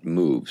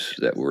moves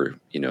that were,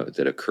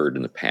 that occurred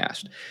in the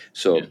past.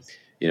 So,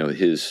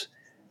 Yes.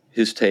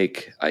 his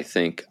take, I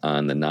think,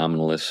 on the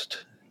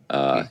nominalist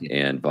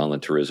and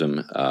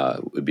voluntarism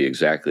would be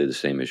exactly the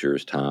same as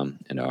yours, Tom,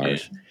 and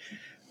ours.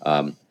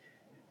 Yeah.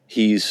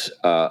 He's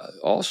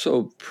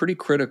also pretty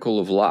critical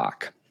of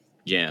Locke.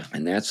 Yeah.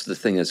 And that's the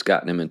thing that's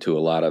gotten him into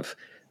a lot of,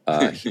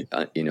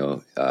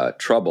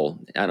 trouble.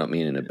 I don't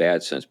mean in a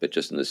bad sense, but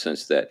just in the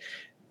sense that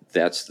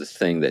that's the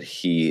thing that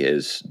he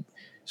is,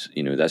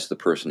 that's the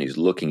person he's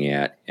looking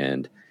at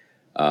and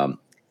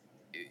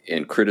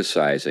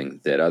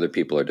criticizing that other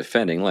people are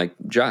defending, like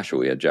Joshua.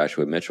 We had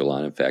Joshua Mitchell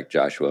on. In fact,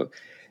 Joshua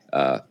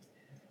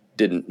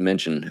didn't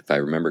mention, if I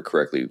remember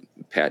correctly,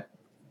 Pat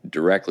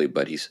directly,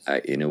 but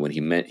when he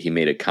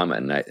made a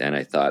comment, and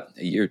I thought,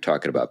 you're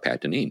talking about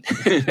Pat Deneen.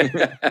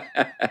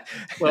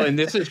 Well, and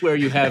this is where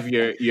you have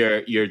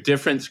your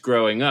difference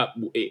growing up,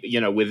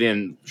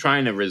 within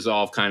trying to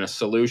resolve kind of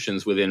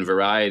solutions within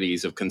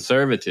varieties of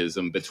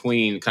conservatism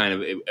between kind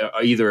of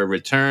either a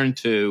return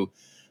to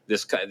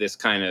this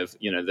kind of,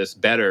 this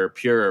better,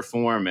 purer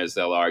form, as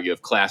they'll argue,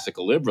 of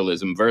classical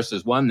liberalism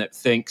versus one that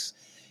thinks,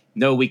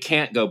 no, we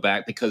can't go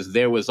back because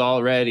there was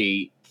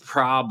already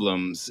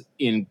problems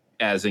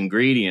as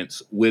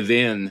ingredients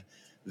within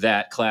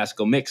that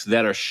classical mix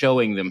that are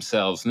showing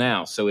themselves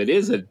now. So it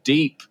is a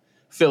deep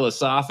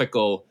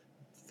philosophical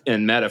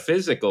and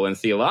metaphysical and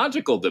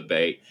theological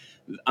debate.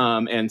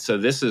 And so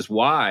this is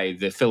why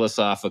the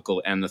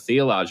philosophical and the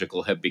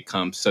theological have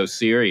become so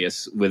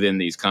serious within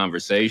these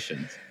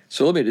conversations.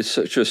 So let me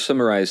just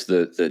summarize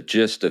the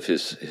gist of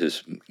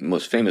his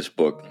most famous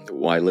book,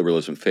 Why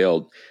Liberalism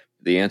Failed.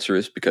 The answer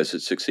is because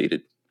it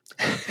succeeded.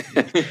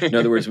 In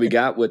other words, we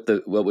got what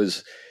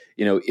was,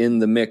 in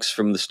the mix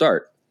from the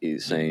start.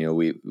 He's saying,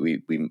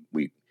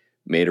 we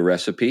made a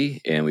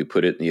recipe and we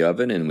put it in the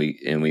oven and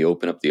we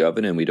open up the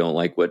oven and we don't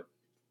like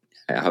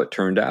how it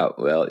turned out.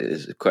 Well,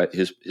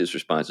 his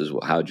response is,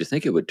 well, how did you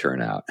think it would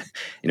turn out?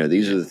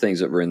 These are the things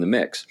that were in the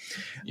mix.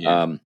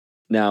 Yeah.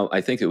 Now,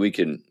 I think that we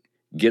can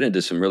get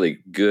into some really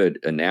good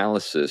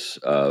analysis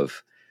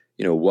of,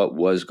 what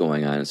was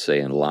going on,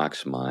 say, in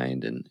Locke's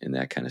mind and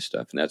that kind of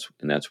stuff, and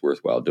that's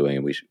worthwhile doing.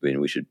 And we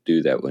should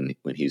do that when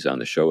he's on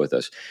the show with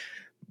us.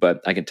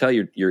 But I can tell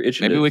you're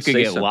itching. Maybe to we could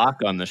say get something.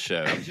 Locke on the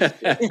show.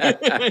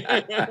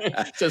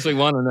 Since we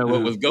want to know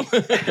what was going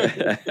on.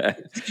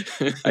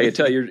 I can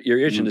tell you're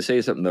itching to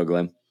say something, though,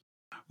 Glenn.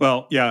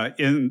 Well, yeah.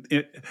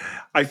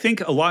 I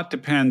think a lot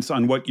depends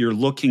on what you're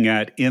looking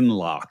at in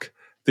Locke.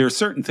 There are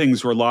certain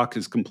things where Locke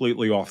is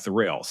completely off the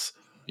rails.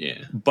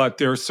 Yeah. But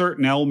there are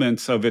certain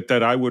elements of it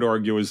that I would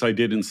argue, as I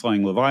did in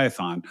Slaying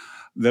Leviathan,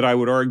 that I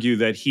would argue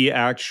that he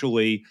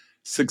actually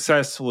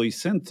successfully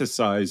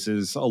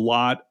synthesizes a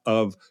lot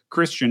of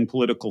Christian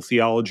political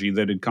theology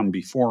that had come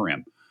before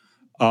him.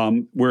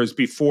 Whereas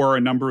before,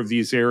 a number of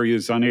these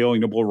areas,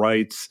 unalienable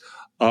rights,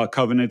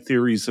 covenant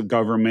theories of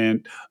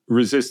government,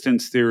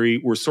 resistance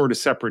theory, were sort of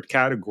separate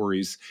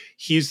categories.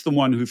 He's the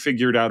one who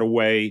figured out a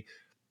way,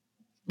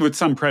 with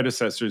some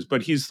predecessors,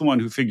 but he's the one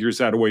who figures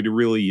out a way to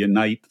really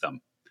unite them.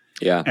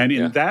 Yeah. And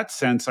in that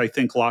sense, I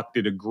think Locke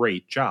did a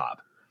great job.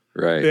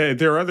 Right.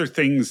 There are other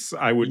things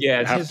I would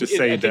have to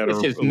say that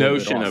are his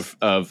notion of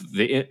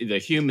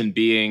the human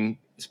being,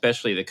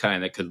 especially the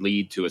kind that could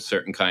lead to a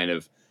certain kind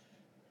of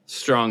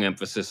strong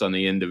emphasis on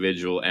the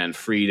individual and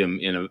freedom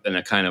in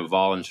a kind of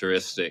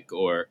voluntaristic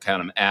or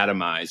kind of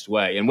atomized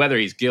way. And whether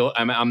he's guilty,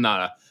 I'm not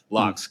a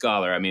Locke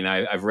scholar. I mean,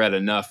 I've read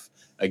enough,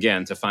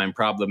 again, to find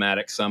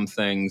problematic some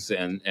things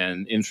and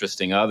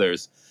interesting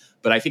others.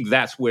 But I think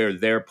that's where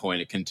their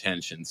point of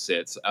contention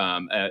sits.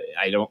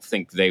 I don't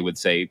think they would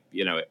say,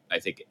 I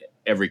think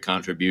every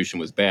contribution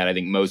was bad. I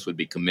think most would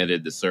be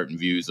committed to certain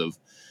views of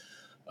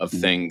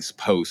things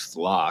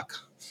post-Locke.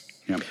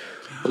 Yeah.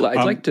 Well,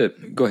 I'd like to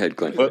go ahead,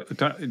 Glenn.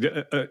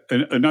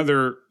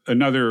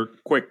 Another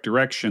quick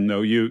direction,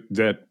 though,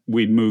 that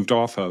we'd moved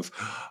off of,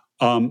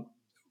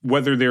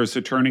 whether there's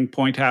a turning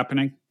point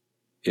happening.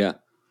 Yeah.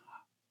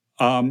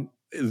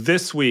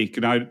 This week,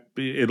 and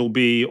it'll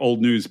be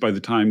old news by the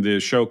time the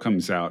show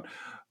comes out,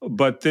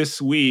 but this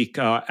week,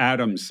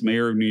 Adams,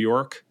 mayor of New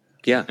York,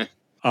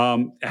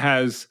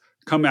 has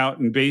come out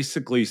and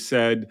basically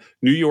said,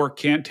 New York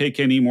can't take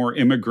any more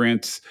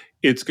immigrants.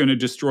 It's going to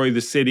destroy the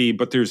city,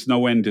 but there's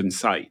no end in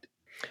sight.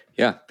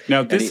 Yeah.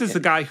 Now, this is the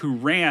guy who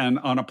ran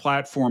on a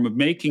platform of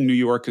making New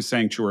York a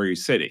sanctuary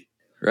city.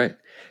 Right.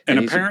 And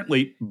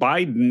apparently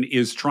Biden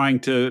is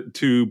trying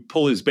to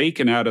pull his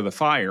bacon out of the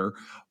fire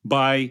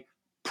by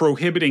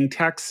prohibiting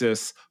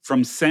Texas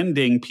from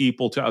sending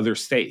people to other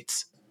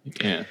states.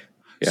 Yeah.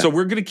 So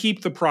we're going to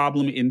keep the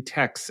problem in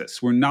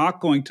Texas. We're not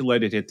going to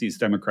let it hit these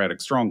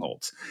Democratic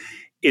strongholds.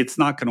 It's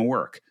not going to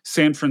work.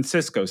 San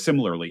Francisco,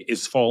 similarly,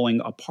 is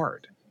falling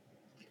apart.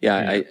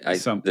 Yeah,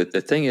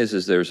 the thing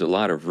is there's a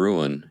lot of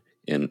ruin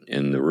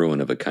in the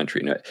ruin of a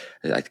country. Now,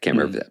 I can't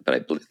remember that, but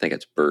I think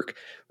it's Burke.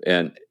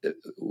 And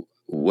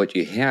what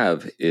you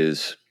have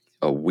is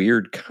a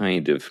weird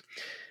kind of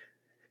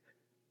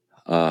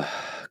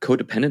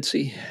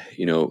codependency,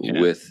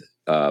 with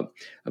a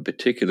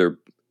particular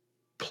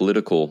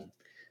political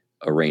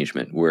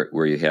arrangement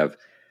where you have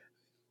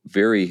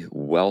very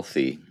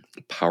wealthy,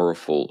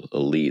 powerful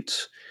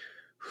elites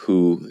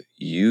who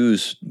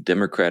use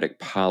democratic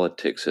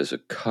politics as a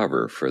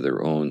cover for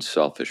their own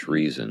selfish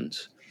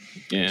reasons.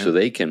 Yeah. So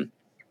they can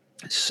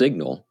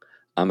signal,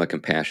 I'm a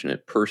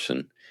compassionate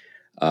person,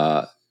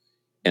 and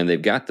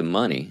they've got the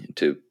money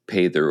to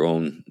pay their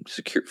own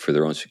for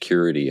their own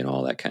security and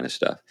all that kind of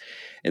stuff.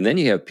 And then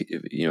you have,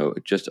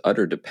 just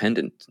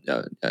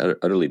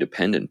utterly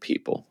dependent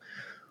people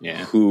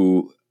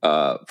who,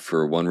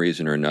 for one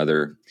reason or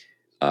another,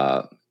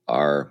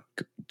 are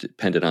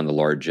dependent on the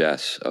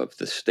largesse of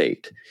the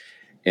state.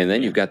 And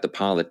then you've got the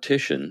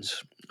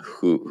politicians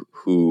who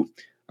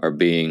are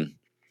being,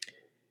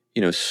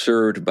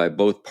 served by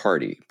both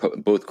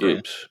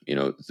groups,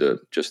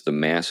 the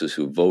masses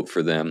who vote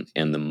for them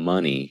and the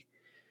money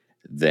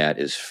that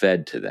is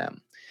fed to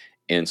them.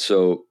 And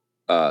so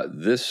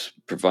this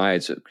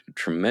provides a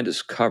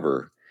tremendous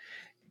cover,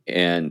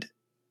 and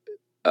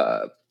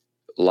a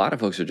lot of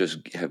folks have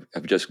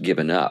just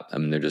given up. I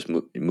mean, they're just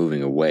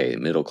moving away.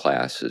 Middle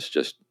class has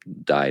just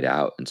died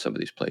out in some of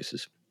these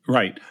places.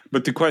 Right.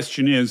 But the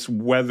question is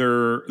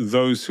whether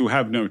those who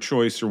have no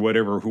choice or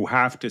whatever, who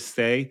have to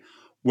stay,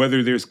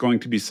 whether there's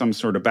going to be some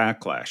sort of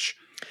backlash.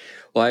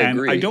 Well, I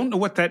agree. I don't know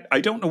what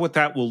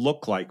that will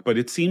look like, but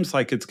it seems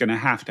like it's going to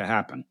have to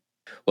happen.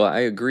 Well, I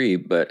agree,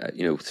 but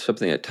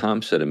something that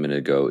Tom said a minute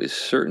ago is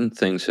certain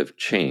things have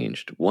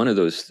changed. One of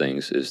those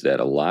things is that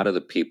a lot of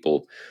the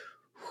people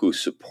who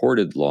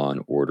supported law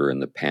and order in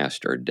the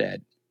past are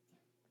dead.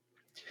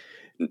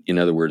 In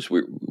other words,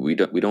 we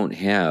don't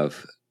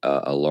have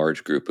a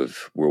large group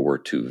of World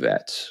War II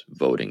vets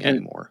voting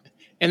anymore.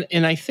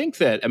 And I think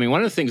that,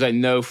 one of the things I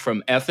know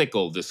from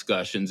ethical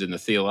discussions in the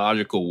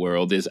theological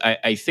world is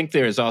I think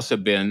there has also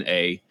been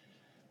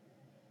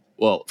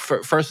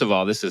first of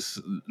all, this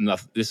is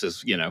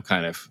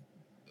kind of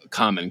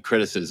common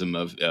criticism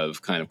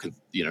of kind of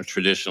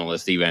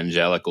traditionalist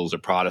evangelicals or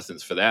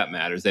Protestants for that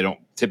matter. They don't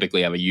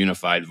typically have a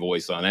unified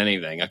voice on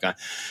anything.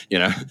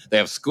 They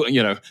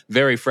have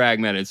very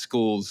fragmented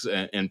schools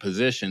and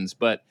positions,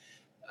 but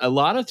a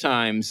lot of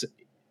times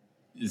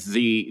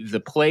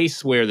the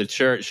place where the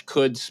church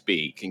could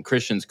speak and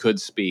Christians could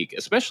speak,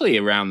 especially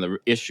around the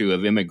issue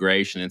of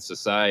immigration in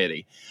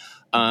society,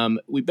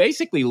 we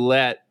basically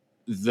let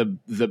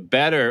the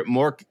better,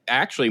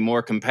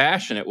 more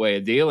compassionate way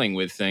of dealing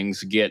with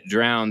things get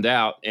drowned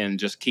out and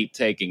just keep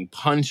taking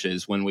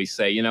punches when we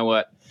say, you know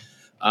what,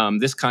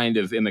 this kind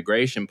of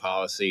immigration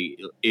policy,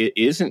 it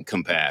isn't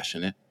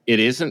compassionate. It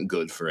isn't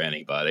good for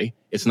anybody.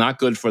 It's not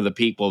good for the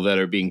people that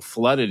are being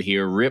flooded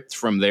here, ripped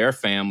from their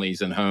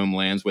families and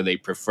homelands where they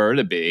prefer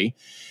to be.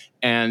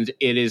 And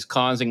it is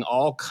causing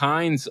all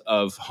kinds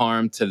of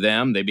harm to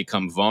them. They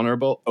become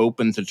vulnerable,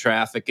 open to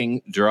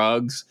trafficking,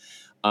 drugs.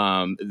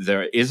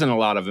 There isn't a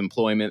lot of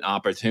employment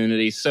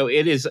opportunities. So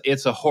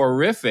it's a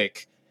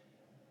horrific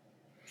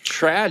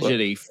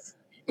tragedy.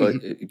 Well,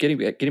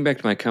 getting back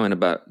to my comment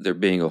about there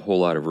being a whole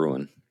lot of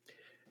ruin.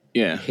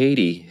 Yeah.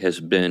 Haiti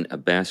has been a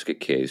basket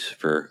case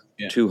for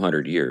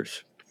 200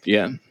 years.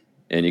 Yeah.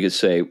 And you could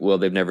say, well,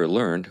 they've never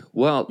learned.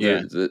 Well,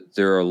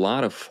 there are a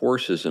lot of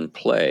forces in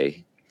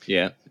play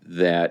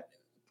that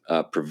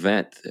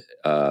prevent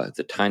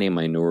the tiny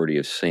minority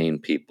of sane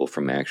people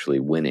from actually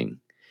winning.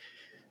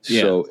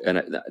 So,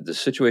 and the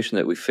situation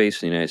that we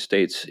face in the United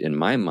States, in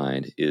my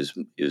mind, is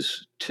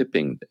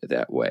tipping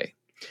that way.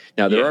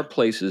 Now, there are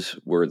places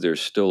where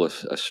there's still a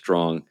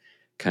strong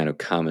kind of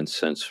common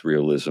sense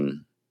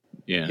realism,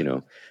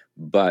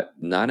 but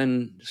not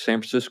in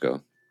San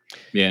Francisco,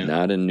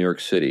 not in New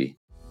York City.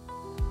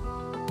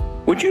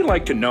 Would you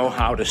like to know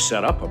how to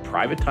set up a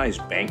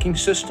privatized banking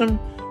system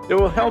that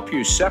will help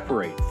you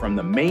separate from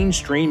the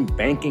mainstream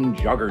banking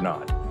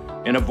juggernaut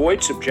and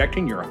avoid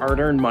subjecting your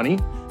hard-earned money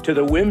to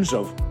the whims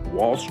of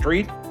Wall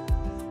Street?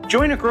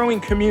 Join a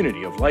growing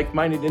community of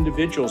like-minded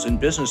individuals and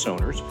business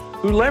owners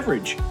who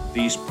leverage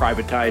these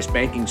privatized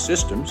banking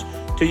systems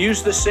to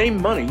use the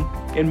same money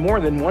in more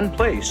than one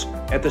place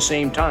at the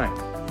same time,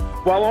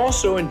 while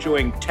also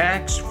enjoying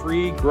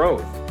tax-free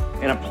growth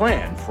and a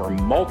plan for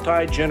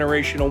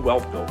multi-generational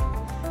wealth building.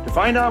 To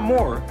find out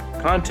more,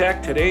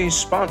 contact today's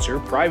sponsor,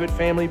 Private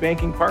Family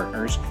Banking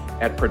Partners,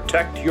 at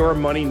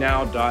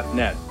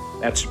protectyourmoneynow.net.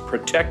 That's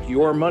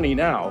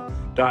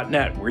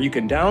protectyourmoneynow.net, where you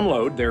can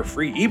download their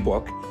free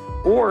ebook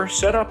or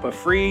set up a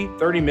free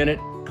 30-minute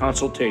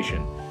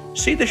consultation.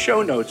 See the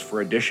show notes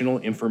for additional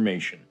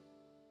information.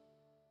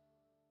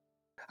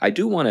 I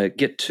do want to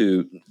get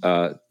to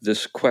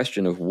this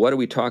question of what are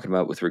we talking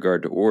about with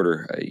regard to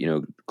order.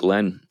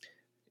 Glenn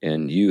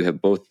and you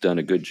have both done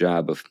a good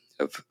job of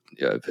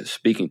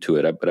speaking to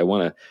it. But I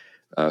want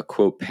to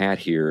quote Pat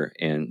here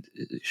and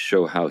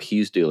show how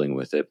he's dealing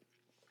with it.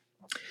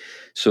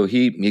 So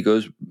he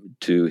goes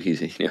to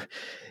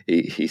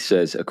he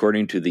says,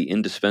 according to the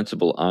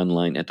indispensable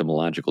online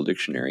etymological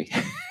dictionary.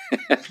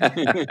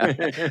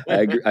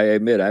 I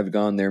admit I've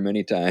gone there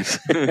many times.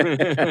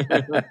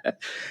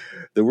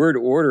 The word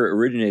order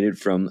originated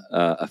from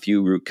a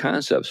few root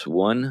concepts,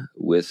 one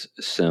with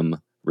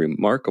some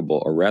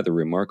remarkable or rather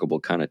remarkable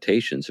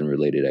connotations and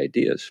related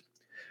ideas.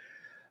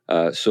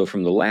 So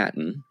from the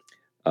Latin,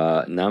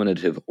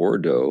 nominative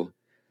ordo,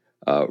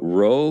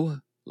 row,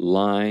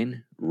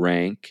 line,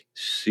 rank,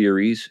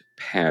 series,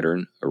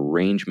 pattern,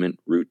 arrangement,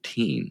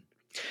 routine.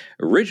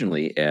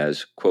 Originally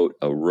as, quote,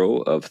 a row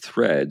of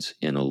threads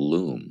in a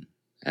loom.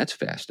 That's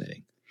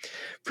fascinating.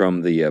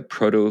 From the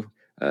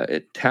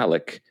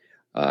Proto-Italic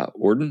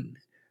orden,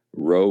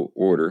 row,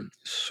 order,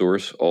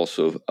 source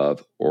also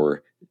of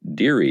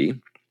ordere,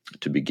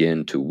 to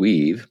begin to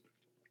weave.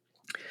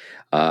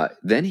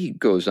 Then he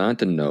goes on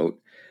to note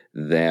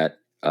that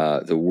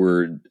the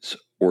words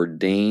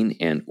ordain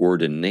and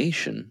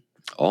ordination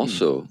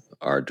also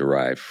are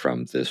derived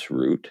from this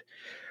root.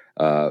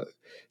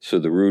 So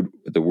the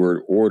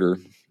word order,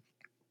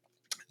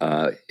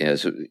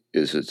 as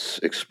it's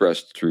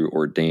expressed through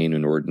ordain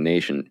and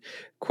ordination,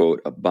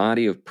 quote, a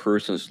body of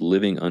persons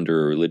living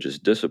under a religious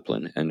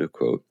discipline, end of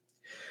quote.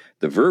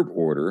 The verb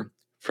order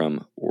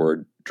from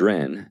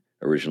ordren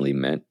originally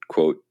meant,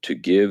 quote, to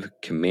give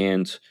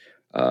commands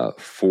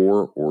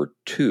for or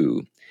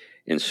to,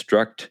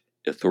 instruct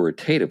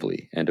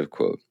authoritatively, end of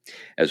quote,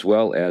 as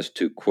well as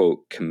to,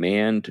 quote,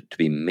 command to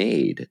be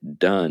made,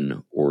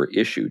 done, or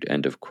issued,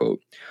 end of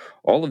quote.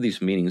 All of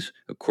these meanings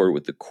accord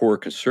with the core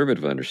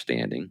conservative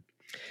understanding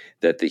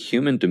that the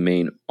human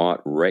domain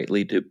ought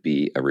rightly to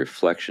be a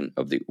reflection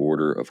of the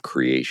order of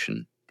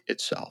creation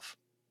itself.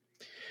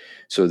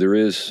 So there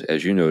is,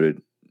 as you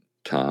noted,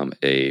 Tom,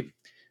 a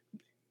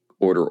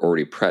order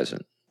already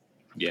present.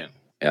 Yeah.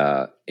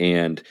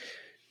 And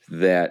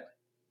that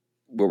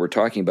what we're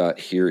talking about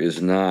here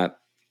is not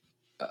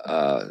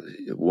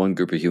one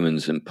group of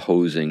humans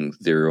imposing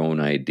their own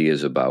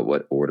ideas about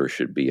what order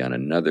should be on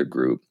another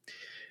group,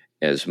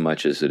 as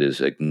much as it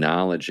is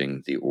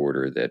acknowledging the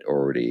order that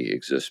already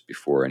exists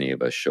before any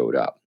of us showed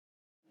up.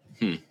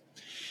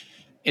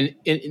 And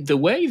the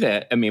way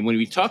that, I mean, when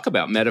we talk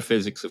about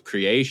metaphysics of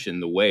creation,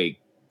 the way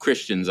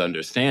Christians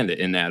understand it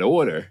in that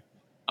order,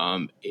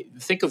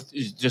 think of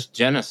just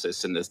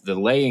Genesis and the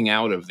laying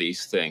out of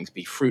these things,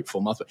 be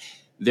fruitful, multiply.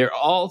 They're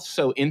all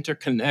so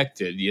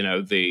interconnected, you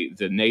know, the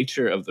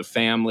nature of the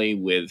family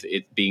with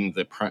it being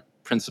the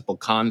principal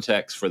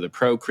context for the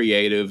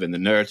procreative and the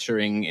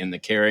nurturing and the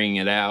carrying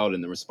it out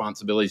and the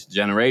responsibilities of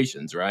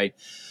generations, right?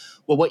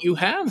 Well, what you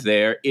have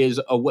there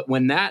is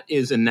when that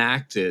is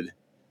enacted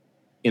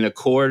in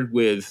accord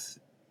with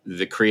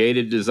the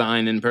created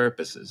design and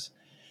purposes,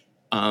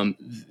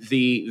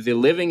 the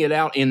living it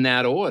out in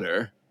that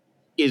order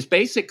is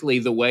basically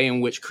the way in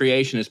which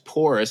creation is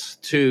porous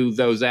to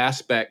those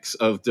aspects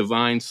of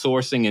divine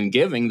sourcing and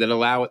giving that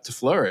allow it to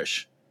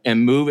flourish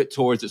and move it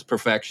towards its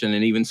perfection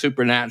and even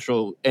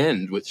supernatural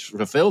end, which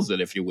fulfills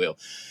it, if you will.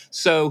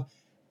 So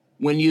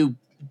when you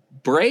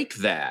break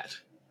that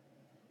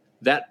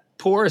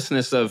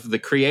porousness of the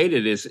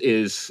created is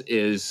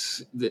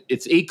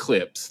it's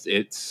eclipsed.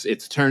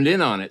 It's turned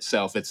in on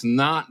itself. It's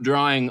not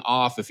drying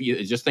off. If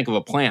you just think of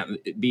a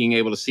plant being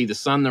able to see the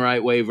sun the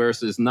right way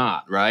versus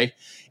not, right?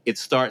 It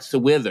starts to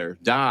wither,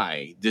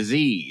 die,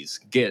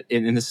 disease,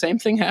 and the same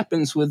thing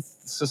happens with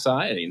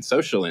society and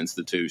social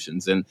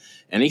institutions and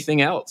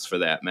anything else for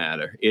that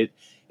matter.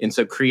 And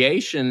so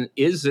creation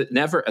is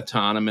never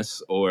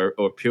autonomous or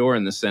pure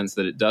in the sense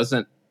that it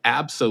doesn't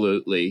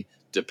absolutely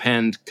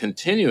depend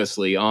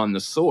continuously on the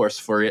source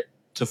for it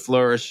to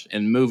flourish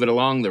and move it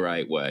along the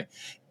right way.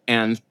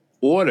 And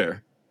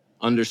order,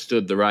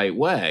 understood the right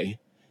way,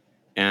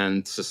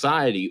 and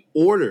society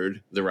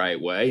ordered the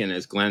right way, and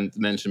as Glenn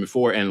mentioned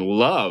before, and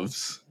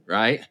loves,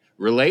 right,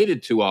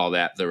 related to all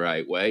that the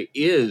right way,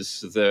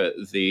 is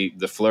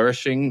the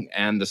flourishing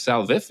and the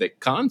salvific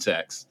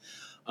context.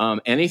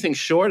 Anything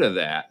short of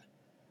that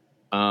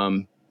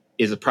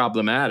is a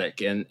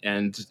problematic,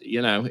 and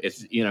you know,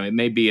 it's, you know, it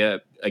may be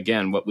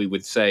again what we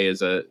would say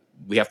is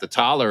we have to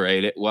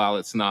tolerate it while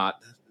it's not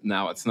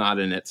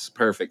in its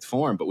perfect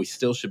form, but we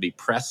still should be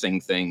pressing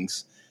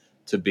things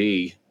to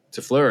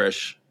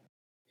flourish.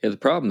 Yeah, the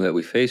problem that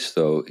we face,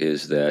 though,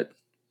 is that,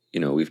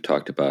 you know, we've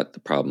talked about the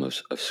problem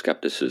of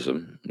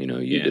skepticism. You know,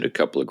 you did a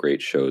couple of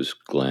great shows,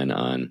 Glenn,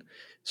 on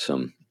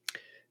some,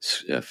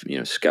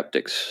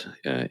 skeptics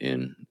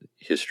in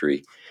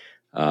history.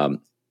 And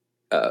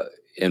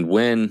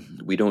when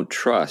we don't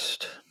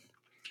trust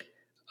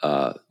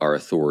our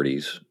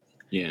authorities,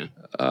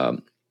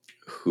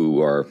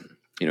 who are,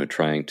 you know,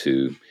 trying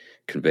to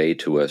convey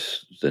to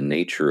us the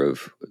nature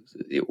of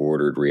the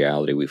ordered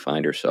reality we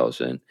find ourselves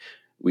in,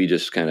 we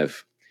just kind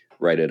of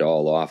write it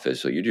all off as,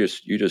 so you're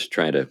just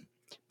trying to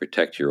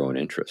protect your own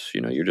interests.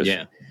 You know, you're just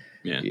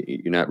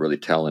you're not really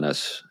telling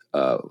us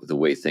the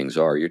way things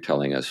are. You're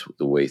telling us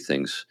the way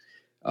things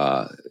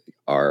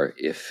are,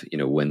 if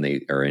when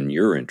they are in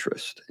your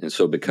interest. And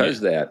so,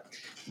 because that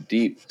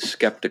deep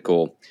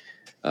skeptical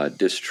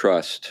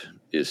distrust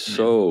is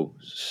so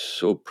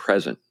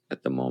present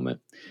at the moment,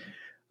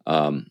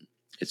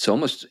 it's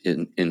almost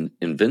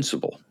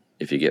invincible.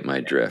 If you get my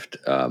drift,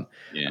 I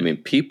mean,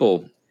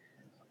 people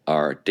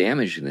are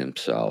damaging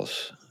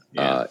themselves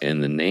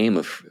in the name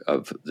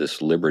of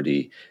this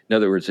liberty. In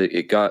other words,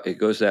 it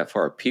goes that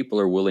far. People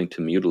are willing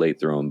to mutilate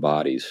their own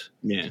bodies,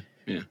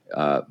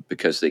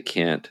 because they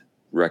can't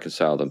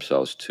reconcile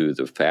themselves to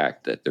the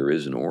fact that there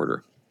is an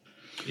order.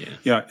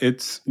 Yeah,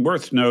 it's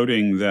worth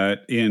noting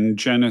that in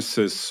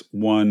Genesis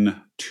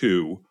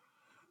 1:2,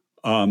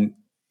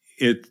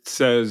 it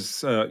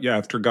says,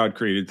 after God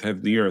created the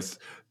heaven and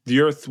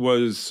the earth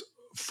was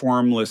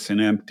formless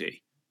and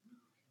empty.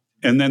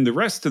 And then the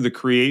rest of the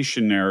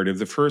creation narrative,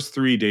 the first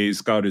 3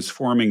 days, God is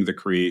forming the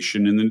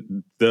creation, and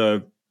then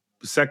the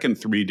second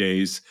 3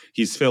 days,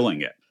 he's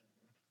filling it.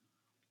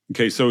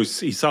 Okay, so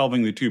he's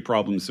solving the two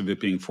problems of it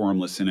being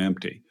formless and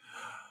empty.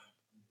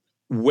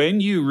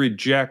 When you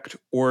reject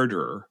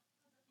order,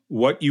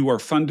 what you are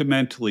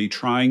fundamentally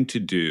trying to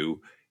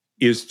do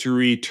is to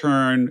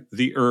return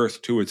the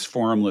earth to its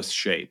formless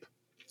shape.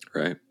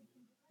 Right.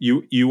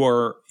 You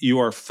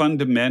are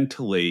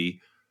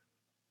fundamentally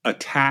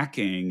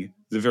attacking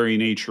the very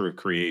nature of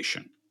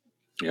creation.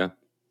 Yeah.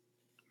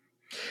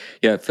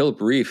 Philip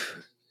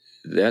Rieff,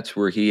 that's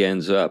where he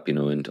ends up, in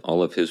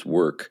all of his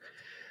work,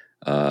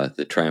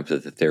 The Triumph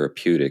of the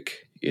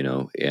Therapeutic,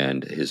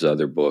 and his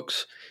other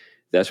books.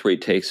 That's where he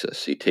takes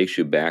us. He takes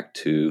you back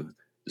to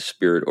the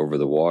spirit over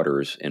the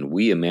waters, and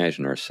we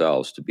imagine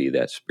ourselves to be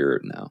that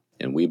spirit now.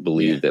 And we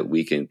believe that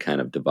we can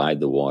kind of divide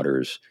the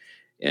waters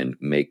and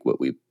make what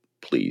we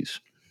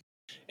please.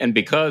 And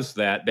because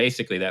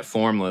basically that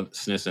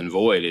formlessness and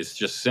void is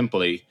just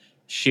simply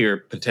sheer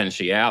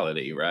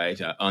potentiality,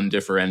 right?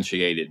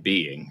 Undifferentiated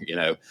being,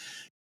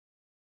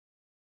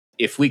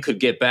 If we could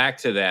get back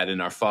to that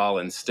in our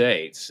fallen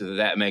states,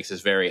 that makes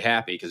us very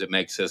happy, because it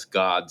makes us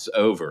gods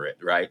over it,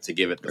 right? To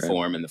give it the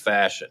form and the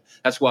fashion.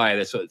 That's why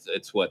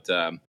it's what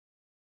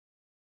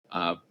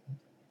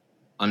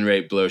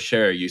Henri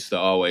Blocher used to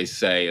always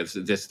say, is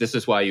this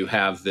is why you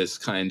have this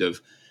kind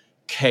of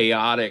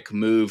chaotic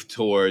move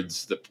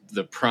towards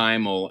the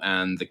primal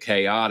and the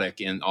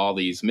chaotic in all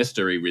these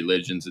mystery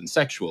religions and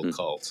sexual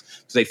cults,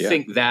 because they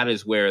think that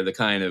is where the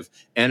kind of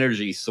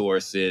energy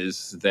source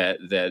is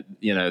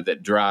that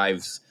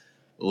drives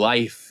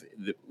life,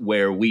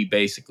 where we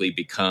basically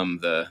become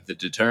the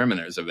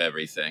determiners of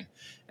everything.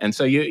 And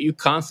so you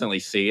constantly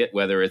see it,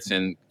 whether it's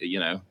in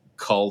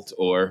cult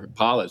or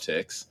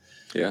politics.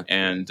 But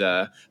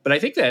I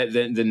think that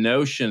the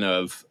notion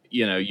of,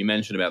 you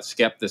mentioned about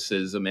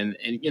skepticism, and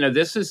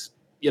this is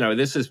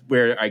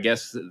where I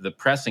guess the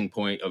pressing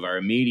point of our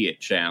immediate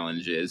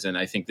challenge is. And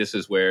I think this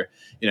is where,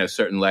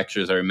 certain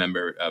lectures I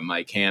remember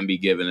Mike Hamby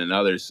given and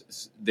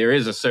others, there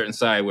is a certain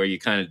side where you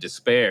kind of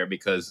despair,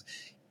 because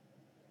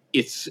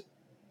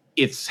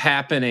it's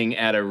happening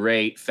at a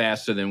rate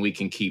faster than we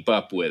can keep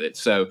up with it.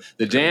 So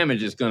the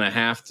damage is going to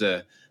have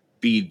to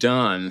be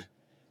done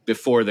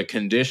before the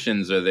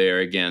conditions are there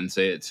again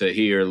to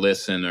hear,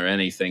 listen, or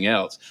anything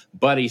else.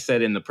 But he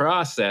said in the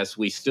process,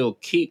 we still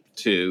keep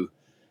to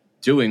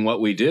doing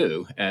what we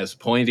do, as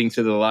pointing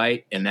to the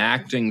light,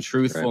 enacting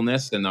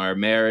truthfulness in our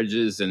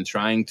marriages, and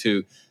trying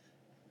to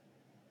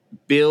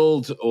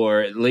build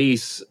or at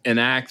least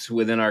enact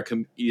within our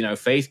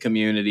faith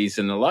communities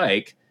and the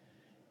like,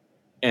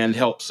 and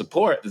help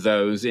support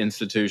those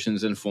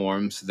institutions and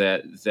forms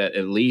that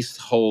at least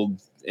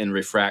hold and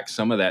refract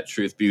some of that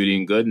truth, beauty,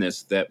 and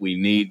goodness that we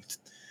need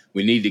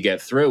to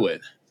get through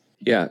it.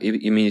 Yeah,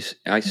 I mean,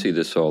 I see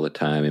this all the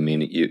time. I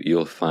mean,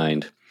 you'll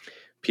find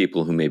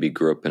people who maybe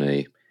grew up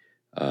in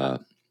a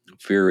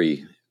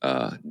very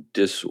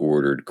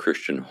disordered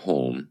Christian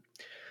home,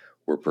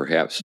 where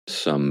perhaps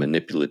some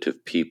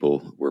manipulative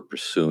people were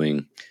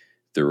pursuing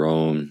their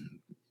own,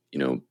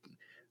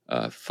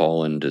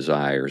 fallen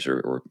desires,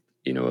 or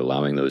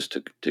allowing those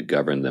to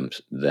govern them,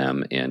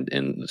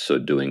 and so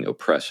doing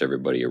oppress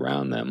everybody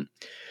around them.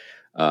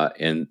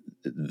 And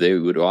they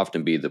would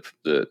often be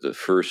the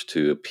first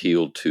to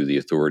appeal to the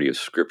authority of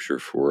Scripture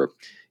for,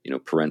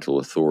 parental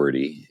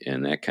authority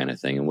and that kind of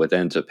thing. And what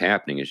ends up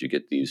happening is you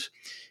get these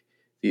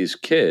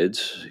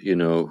kids,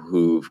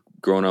 who've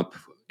grown up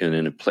in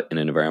an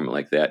environment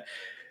like that,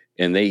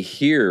 and they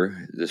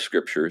hear the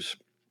Scriptures,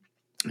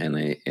 and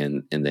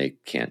they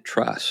can't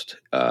trust.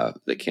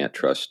 They can't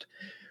trust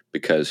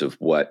because of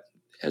what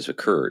has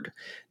occurred.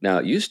 Now,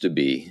 it used to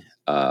be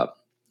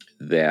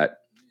that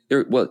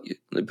let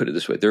me put it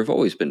this way: there have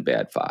always been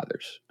bad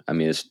fathers. I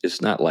mean,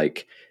 it's not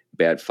like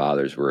bad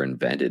fathers were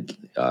invented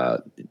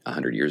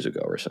 100 years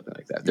ago or something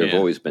like that. There have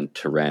always been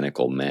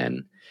tyrannical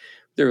men.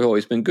 There have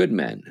always been good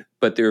men,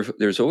 but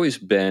there's always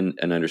been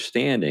an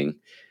understanding,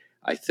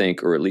 I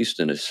think, or at least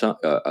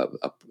a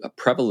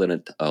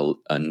prevalent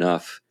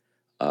enough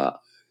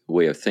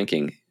way of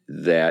thinking,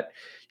 that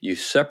you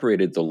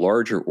separated the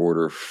larger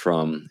order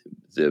from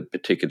the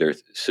particular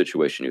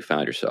situation you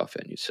found yourself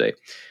in. You'd say,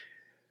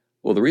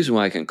 well, the reason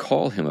why I can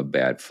call him a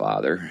bad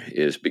father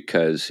is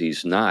because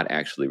he's not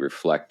actually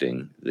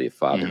reflecting the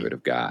fatherhood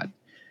of God.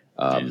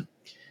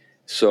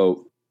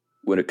 So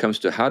when it comes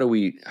to how do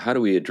we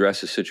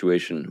address a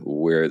situation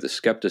where the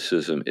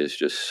skepticism is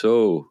just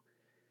so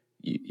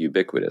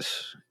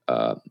ubiquitous,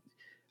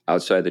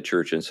 outside the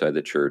church, inside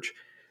the church,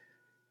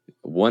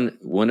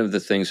 one of the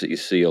things that you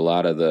see a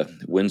lot of the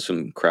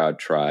winsome crowd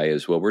try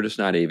is, well, we're just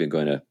not even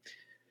going to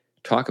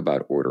talk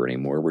about order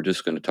anymore. We're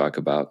just going to talk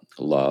about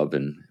love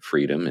and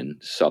freedom and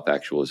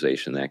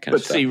self-actualization, that kind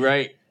of stuff. But see,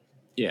 right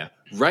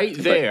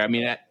there. I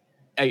mean,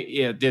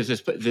 there's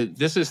this.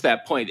 This is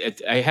that point.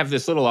 I have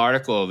this little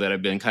article that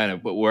I've been kind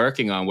of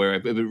working on, where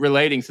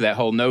relating to that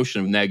whole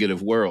notion of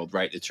negative world.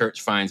 Right, the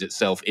church finds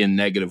itself in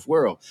negative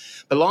world,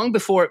 but long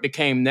before it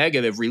became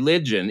negative,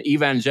 religion,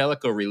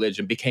 evangelical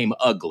religion, became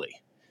ugly.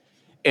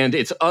 And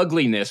its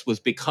ugliness was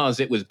because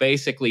it was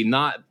basically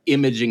not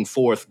imaging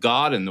forth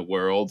God in the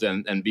world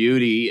and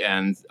beauty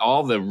and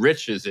all the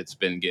riches it's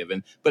been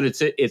given, but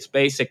it's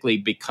basically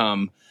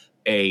become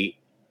a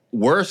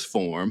worse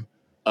form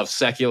of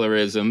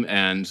secularism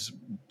and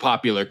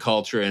popular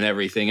culture and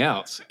everything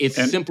else. It's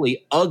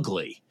simply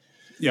ugly.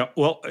 Yeah,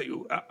 well,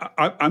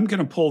 I'm going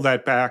to pull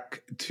that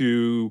back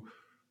to,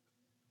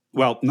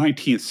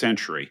 19th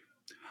century.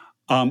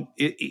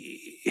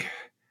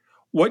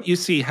 What you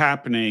see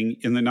happening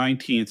in the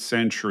 19th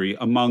century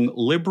among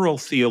liberal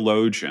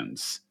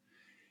theologians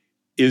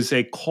is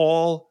a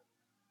call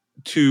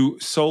to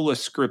sola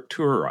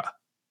scriptura.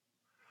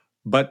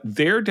 But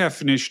their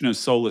definition of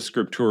sola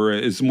scriptura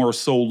is more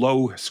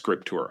solo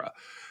scriptura.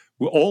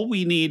 All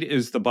we need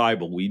is the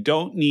Bible. We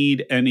don't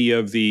need any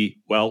of the,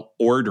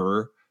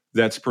 order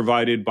that's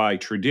provided by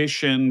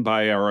tradition,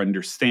 by our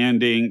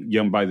understanding,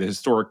 by the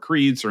historic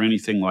creeds or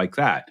anything like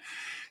that.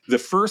 The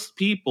first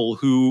people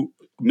who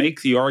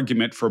make the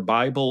argument for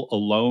Bible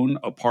alone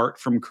apart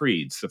from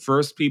creeds, the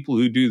first people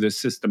who do this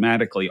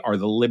systematically are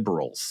the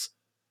liberals.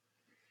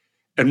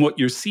 And what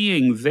you're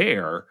seeing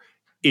there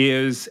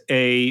is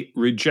a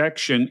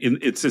rejection.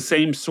 It's the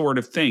same sort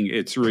of thing.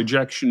 It's a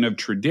rejection of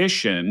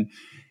tradition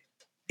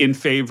in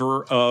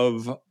favor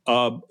of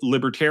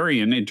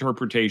libertarian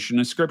interpretation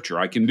of Scripture.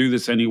 I can do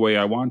this any way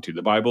I want to.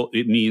 The Bible,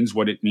 it means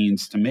what it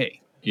means to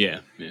me. Yeah.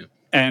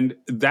 And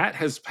that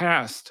has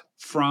passed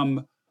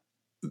from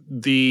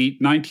the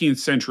 19th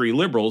century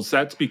liberals.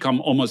 That's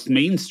become almost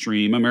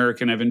mainstream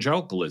American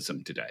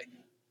evangelicalism today.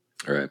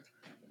 All right.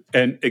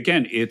 And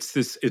again, it's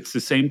the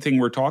same thing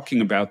we're talking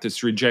about,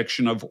 this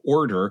rejection of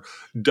order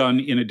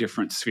done in a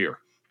different sphere.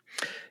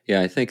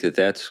 Yeah, I think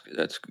that's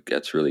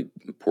really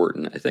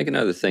important. I think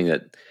another thing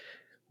that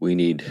we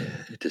need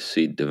to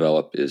see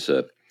develop is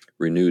a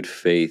renewed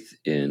faith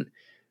in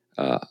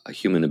a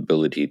human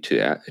ability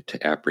to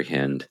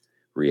apprehend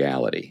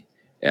reality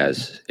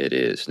as it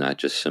is, not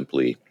just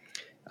simply,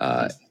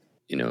 as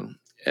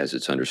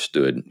it's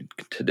understood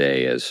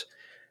today as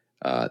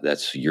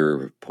that's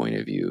your point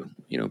of view,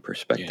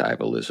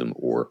 perspectivalism,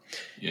 or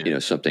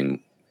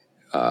something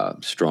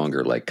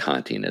stronger like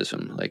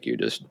Kantianism, like you're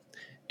just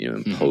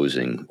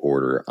imposing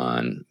order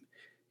on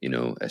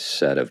a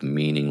set of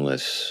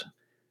meaningless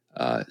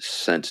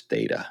sense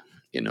data,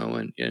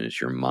 and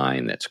it's your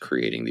mind that's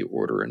creating the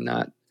order and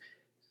not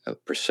a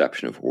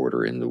perception of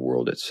order in the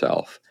world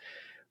itself.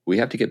 We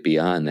have to get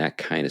beyond that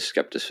kind of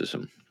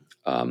skepticism.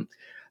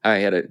 I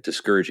had a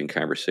discouraging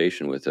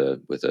conversation with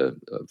a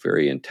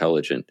very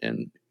intelligent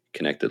and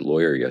connected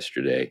lawyer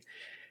yesterday,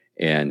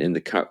 and in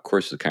the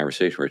course of the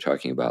conversation, we were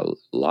talking about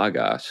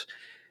Logos,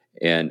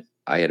 and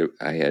I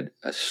had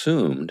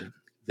assumed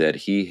that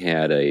he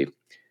had a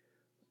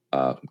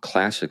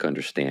classic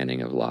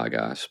understanding of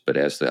Logos, but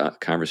as the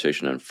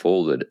conversation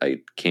unfolded,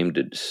 I came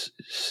to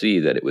see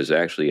that it was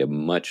actually a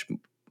much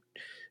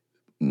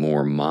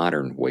more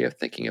modern way of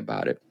thinking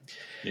about it.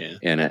 Yeah,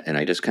 and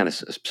I just kind of,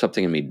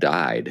 something in me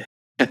died.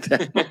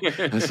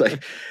 I was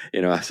like,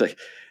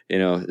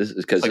 this is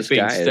because this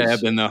guy is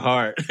stabbed in the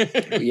heart.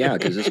 Yeah,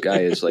 because this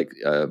guy is like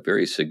a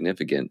very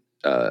significant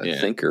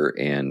thinker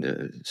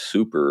and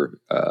super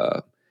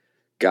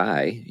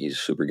guy. He's a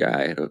super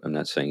guy. I'm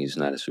not saying he's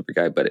not a super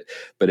guy, but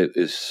it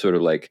is sort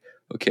of like,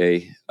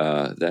 okay,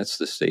 that's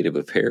the state of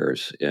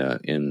affairs.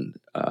 I'm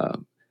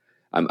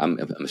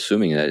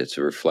assuming that it's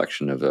a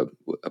reflection of a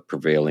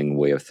prevailing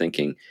way of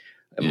thinking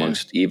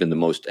amongst even the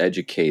most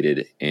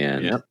educated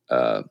and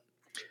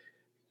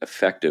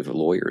effective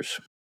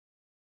lawyers.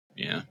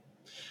 Yeah.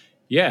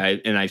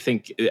 And I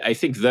think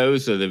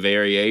those are the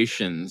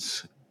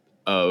variations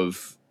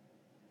of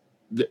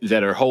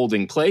that are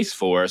holding place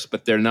for us,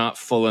 but they're not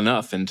full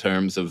enough in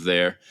terms of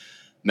their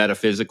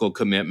metaphysical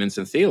commitments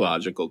and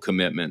theological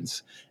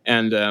commitments.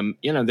 And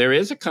there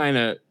is a kind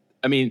of,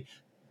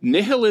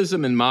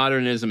 nihilism and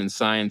modernism and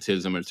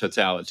scientism are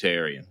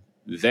totalitarian.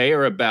 They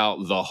are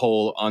about the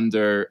whole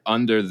under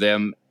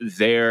them,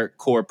 their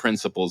core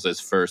principles as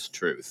first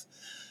truth.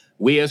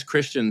 We as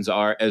Christians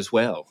are as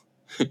well.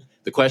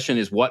 The question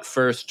is, what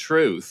first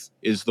truth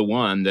is the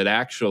one that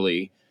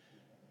actually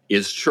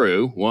is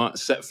true,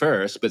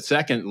 first, but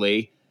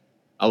secondly,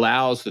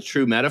 allows the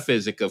true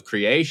metaphysic of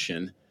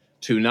creation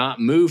to not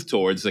move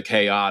towards the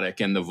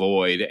chaotic and the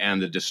void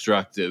and the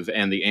destructive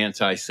and the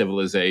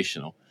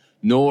anti-civilizational,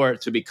 nor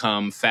to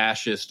become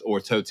fascist or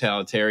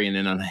totalitarian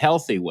in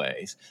unhealthy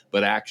ways,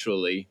 but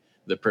actually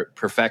the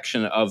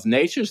perfection of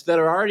natures that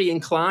are already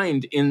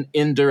inclined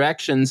in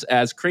directions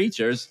as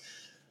creatures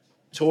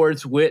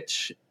towards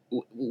which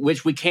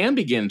we can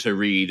begin to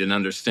read and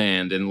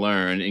understand and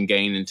learn and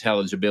gain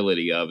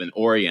intelligibility of and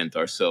orient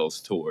ourselves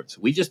towards.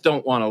 We just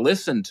don't want to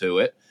listen to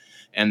it.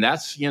 And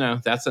that's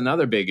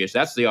another big issue.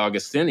 That's the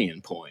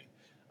Augustinian point.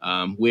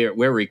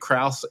 We're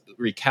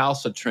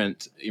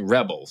recalcitrant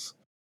rebels.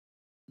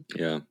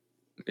 Yeah.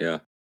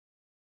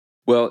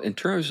 Well, in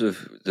terms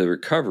of the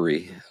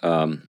recovery,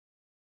 I'm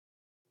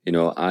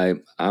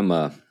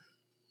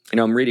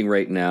reading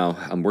right now.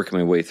 I'm working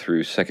my way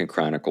through 2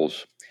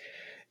 Chronicles,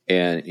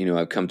 and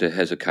I've come to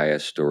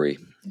Hezekiah's story,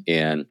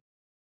 and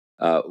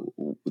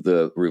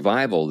the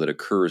revival that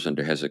occurs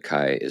under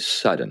Hezekiah is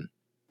sudden.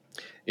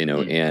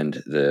 And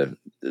the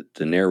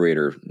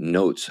narrator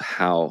notes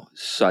how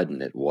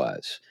sudden it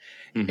was.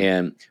 Mm-hmm.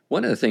 And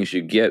one of the things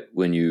you get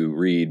when you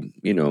read,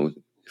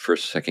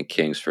 1st and 2nd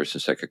Kings, 1st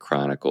and 2nd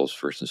Chronicles,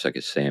 1st and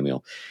 2nd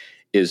Samuel,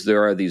 is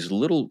there are these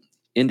little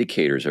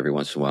indicators every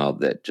once in a while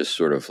that just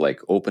sort of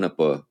like open up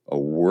a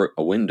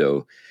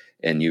window,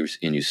 and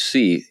you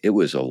see it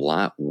was a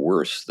lot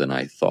worse than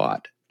I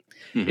thought.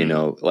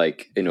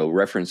 Mm-hmm.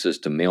 References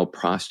to male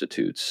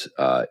prostitutes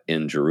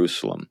in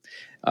Jerusalem,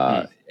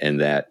 and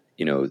that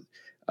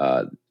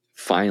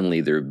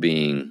finally they're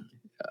being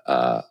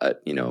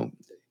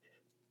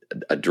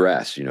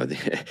addressed,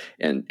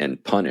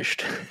 and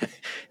punished,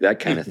 that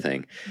kind of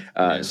thing.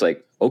 It's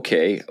like,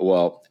 okay,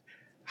 well,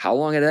 how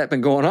long had that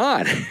been going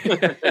on?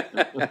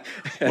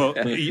 Well,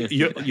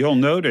 you'll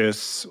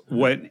notice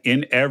when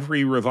in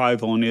every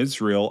revival in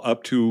Israel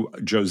up to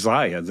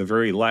Josiah, the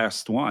very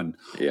last one,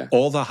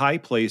 all the high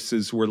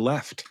places were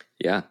left.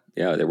 Yeah,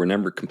 they were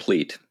never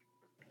complete.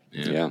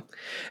 Yeah.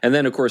 And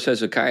then, of course,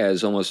 Hezekiah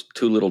is almost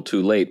too little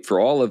too late for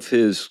all of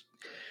his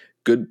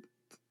good,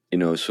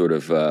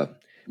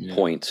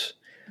 points.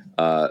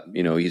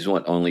 He's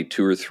only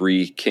 2 or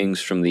 3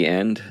 kings from the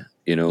end,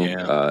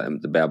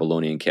 the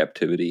Babylonian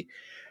captivity.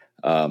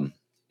 And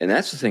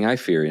that's the thing I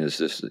fear is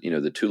this,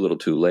 the too little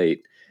too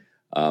late,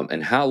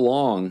 and how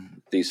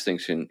long these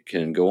things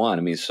can go on.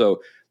 I mean,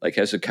 so like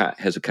Hezekiah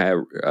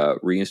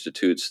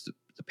reinstitutes the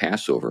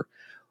Passover.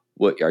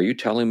 What are you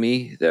telling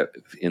me that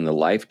in the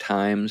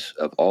lifetimes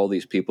of all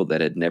these people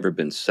that had never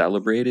been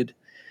celebrated?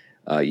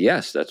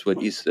 Yes, that's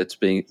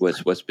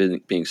what's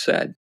being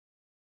said.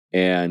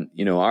 And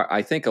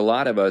I think a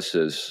lot of us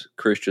as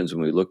Christians,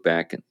 when we look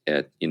back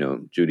at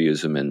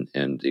Judaism and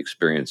the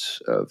experience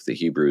of the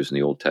Hebrews in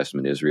the Old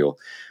Testament Israel,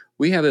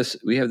 we have this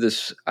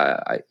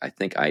I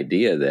think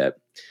idea that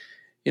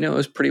it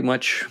was pretty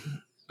much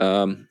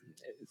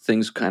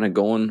things kind of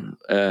going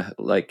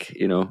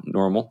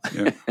normal.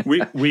 Yeah.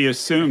 We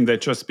assume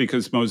that just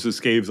because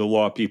Moses gave the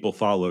law, people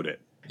followed it.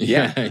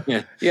 Yeah.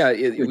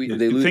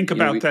 Think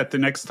about that the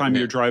next time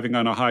you're driving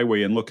on a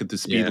highway and look at the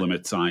speed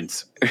limit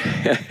signs.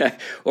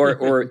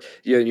 or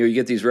you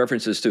get these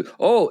references to,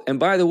 oh, and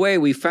by the way,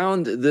 we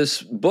found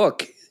this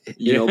book,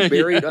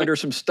 buried under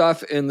some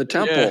stuff in the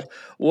temple. Yeah.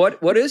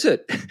 What is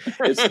it?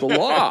 It's the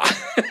law.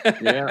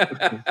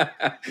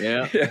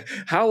 Yeah.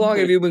 How long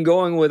have you been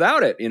going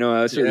without it?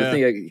 That's sort of the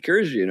thing that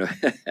occurs to you.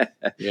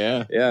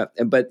 Yeah.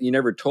 But you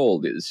never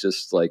told. It's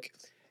just like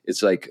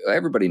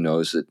everybody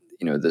knows that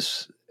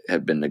this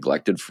had been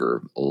neglected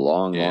for a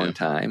long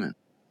time.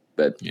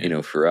 But,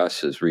 for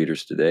us as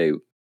readers today,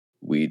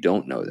 we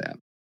don't know that.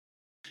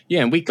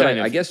 Yeah, and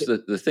I guess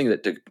the thing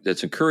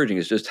that's encouraging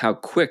is just how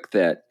quick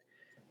that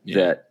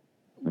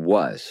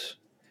was,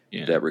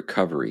 that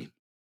recovery.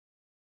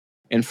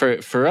 And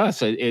for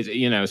us,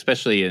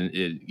 especially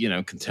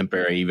in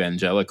contemporary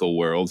evangelical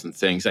worlds and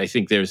things, I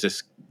think there's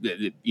this,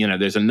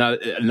 there's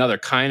another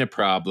kind of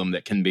problem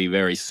that can be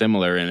very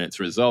similar in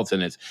its results,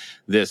 and it's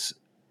this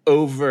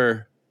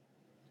over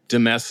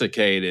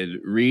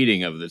domesticated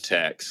reading of the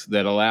text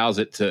that allows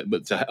it to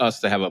us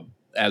to have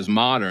as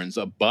moderns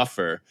a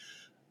buffer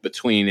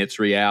between its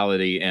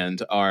reality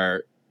and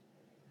our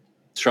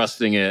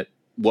trusting it,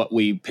 what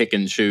we pick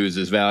and choose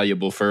is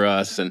valuable for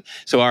us. And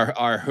so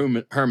our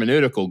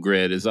hermeneutical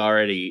grid is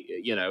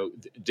already,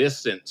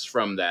 distance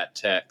from that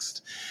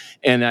text.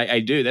 And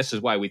this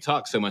is why we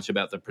talk so much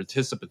about the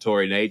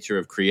participatory nature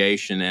of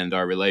creation and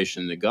our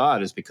relation to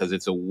God, is because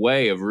it's a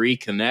way of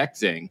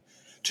reconnecting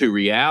to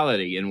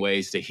reality in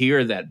ways to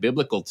hear that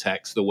biblical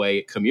text, the way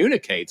it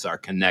communicates our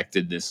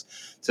connectedness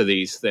to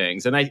these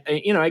things. And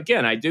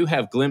I do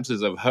have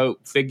glimpses of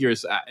hope.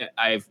 Figures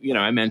I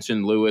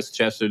mentioned Lewis,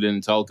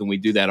 Chesterton, Tolkien. We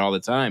do that all the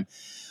time.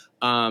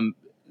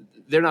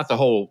 They're not the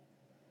whole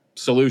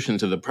solution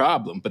to the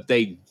problem, but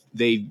they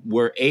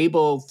were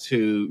able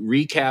to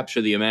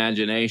recapture the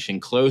imagination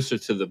closer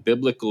to the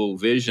biblical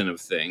vision of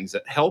things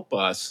that help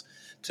us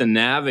to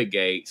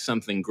navigate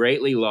something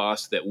greatly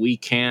lost that we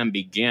can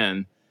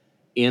begin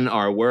in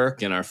our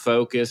work, in our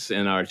focus,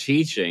 in our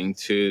teaching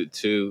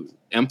to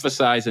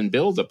emphasize and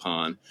build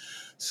upon.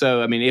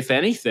 So, I mean, if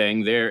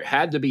anything, there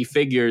had to be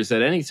figures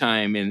at any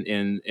time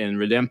in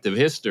redemptive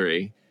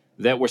history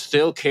that were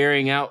still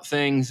carrying out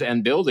things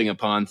and building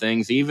upon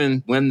things,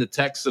 even when the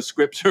text of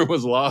Scripture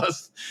was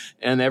lost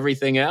and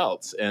everything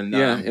else. And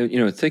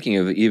thinking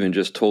of even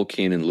just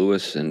Tolkien and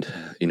Lewis and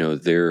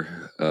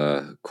their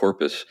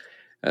corpus,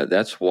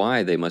 that's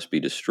why they must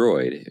be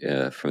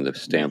destroyed from the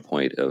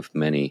standpoint of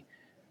many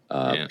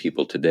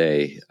people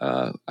today.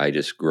 I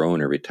just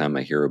groan every time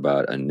I hear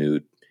about a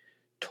new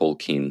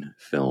Tolkien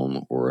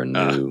film or a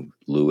new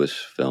Lewis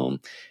film,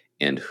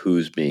 and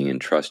who's being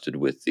entrusted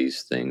with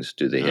these things.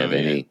 Do they have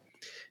any?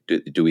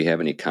 Do we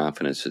have any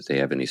confidence that they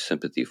have any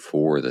sympathy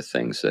for the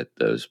things that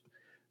those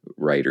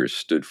writers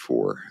stood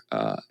for?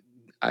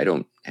 I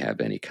don't have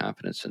any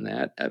confidence in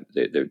that.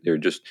 They're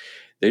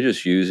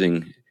just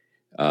using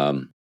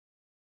a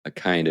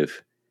kind of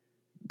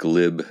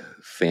glib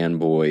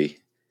fanboy,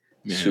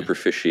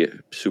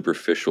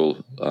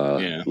 superficial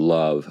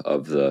love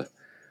of the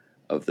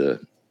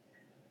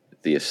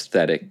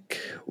aesthetic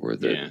or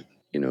the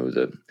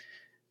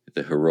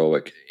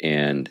heroic,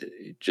 and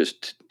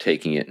just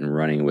taking it and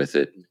running with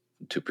it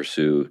to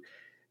pursue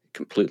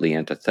completely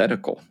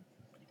antithetical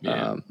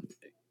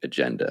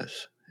agendas.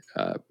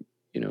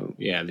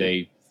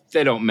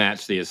 They don't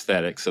match the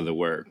aesthetics of the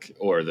work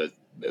or the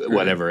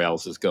whatever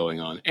else is going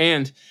on,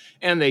 and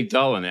they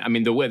dull it. I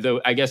mean,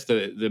 I guess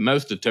the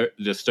most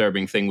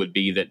disturbing thing would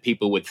be that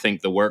people would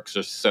think the works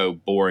are so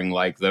boring,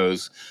 like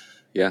those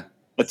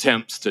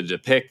attempts to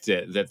depict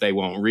it, that they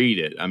won't read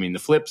it. I mean, the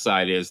flip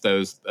side is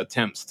those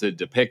attempts to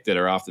depict it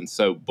are often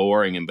so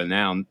boring and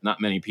banal, not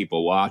many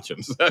people watch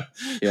them.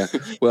 Yeah.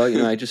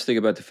 Well, I just think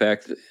about the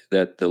fact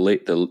that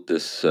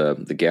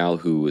the gal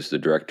who was the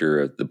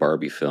director of the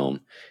Barbie film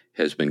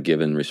has been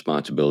given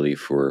responsibility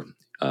for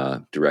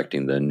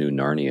directing the new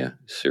Narnia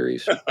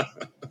series.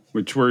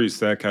 Which worries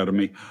the heck out of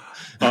me.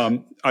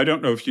 I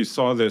don't know if you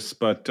saw this,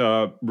 but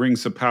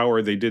Rings of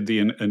Power, they did the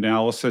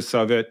analysis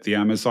of it, the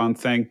Amazon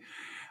thing.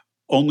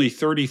 Only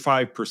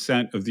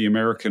 35% of the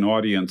American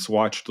audience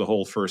watched the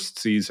whole first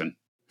season.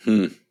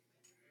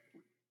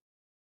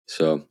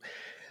 So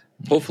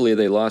hopefully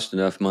they lost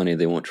enough money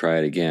they won't try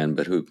it again,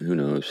 but who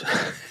knows?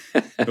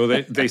 So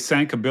they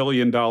sank $1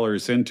 billion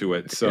into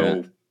it.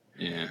 So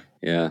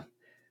yeah.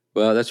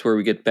 Well, that's where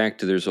we get back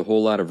to there's a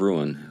whole lot of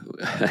ruin.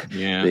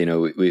 Yeah.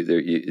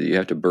 You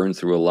have to burn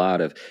through a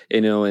lot of,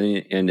 and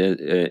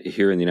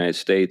here in the United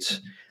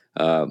States,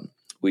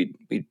 we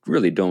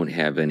really don't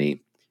have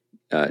any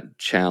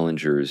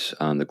challengers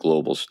on the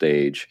global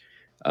stage.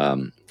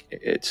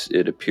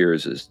 It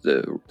appears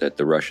that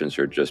the Russians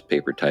are just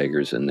paper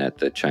tigers, and that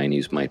the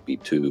Chinese might be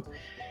too.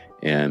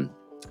 And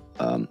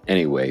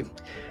anyway,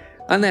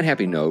 on that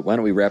happy note, why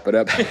don't we wrap it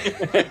up?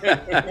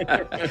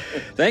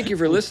 Thank you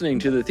for listening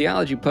to the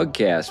Theology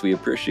Pugcast. We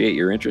appreciate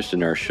your interest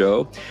in our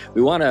show.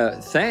 We want to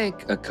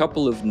thank a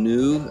couple of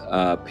new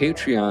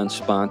Patreon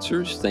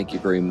sponsors. Thank you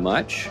very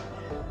much.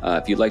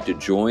 If you'd like to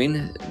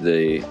join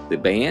the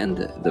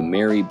band, the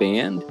merry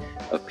band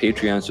of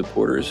Patreon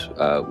supporters,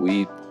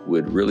 we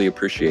would really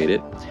appreciate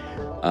it.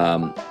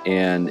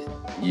 And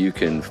you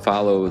can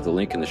follow the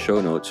link in the show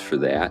notes for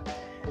that.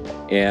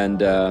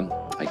 And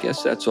I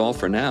guess that's all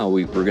for now.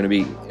 We're going to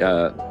be,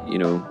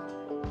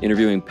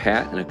 interviewing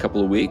Pat in a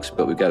couple of weeks,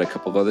 but we've got a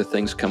couple of other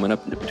things coming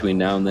up between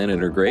now and then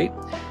that are great.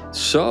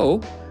 So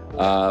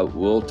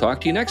we'll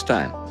talk to you next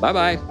time.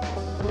 Bye-bye.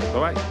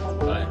 Bye-bye.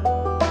 Bye.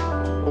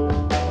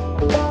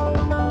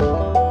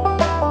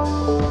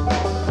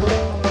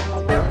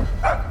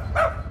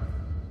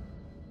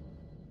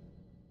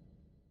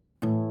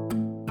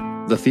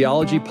 The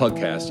Theology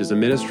Pugcast is a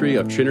ministry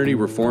of Trinity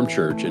Reformed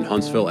Church in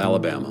Huntsville,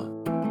 Alabama.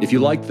 If you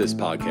liked this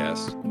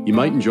podcast, you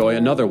might enjoy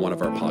another one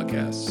of our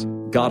podcasts,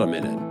 Got a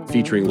Minute,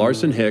 featuring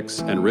Larson Hicks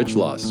and Rich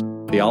Lusk,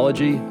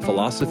 theology,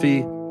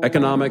 philosophy,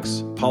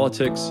 economics,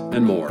 politics,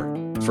 and more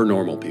for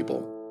normal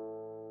people.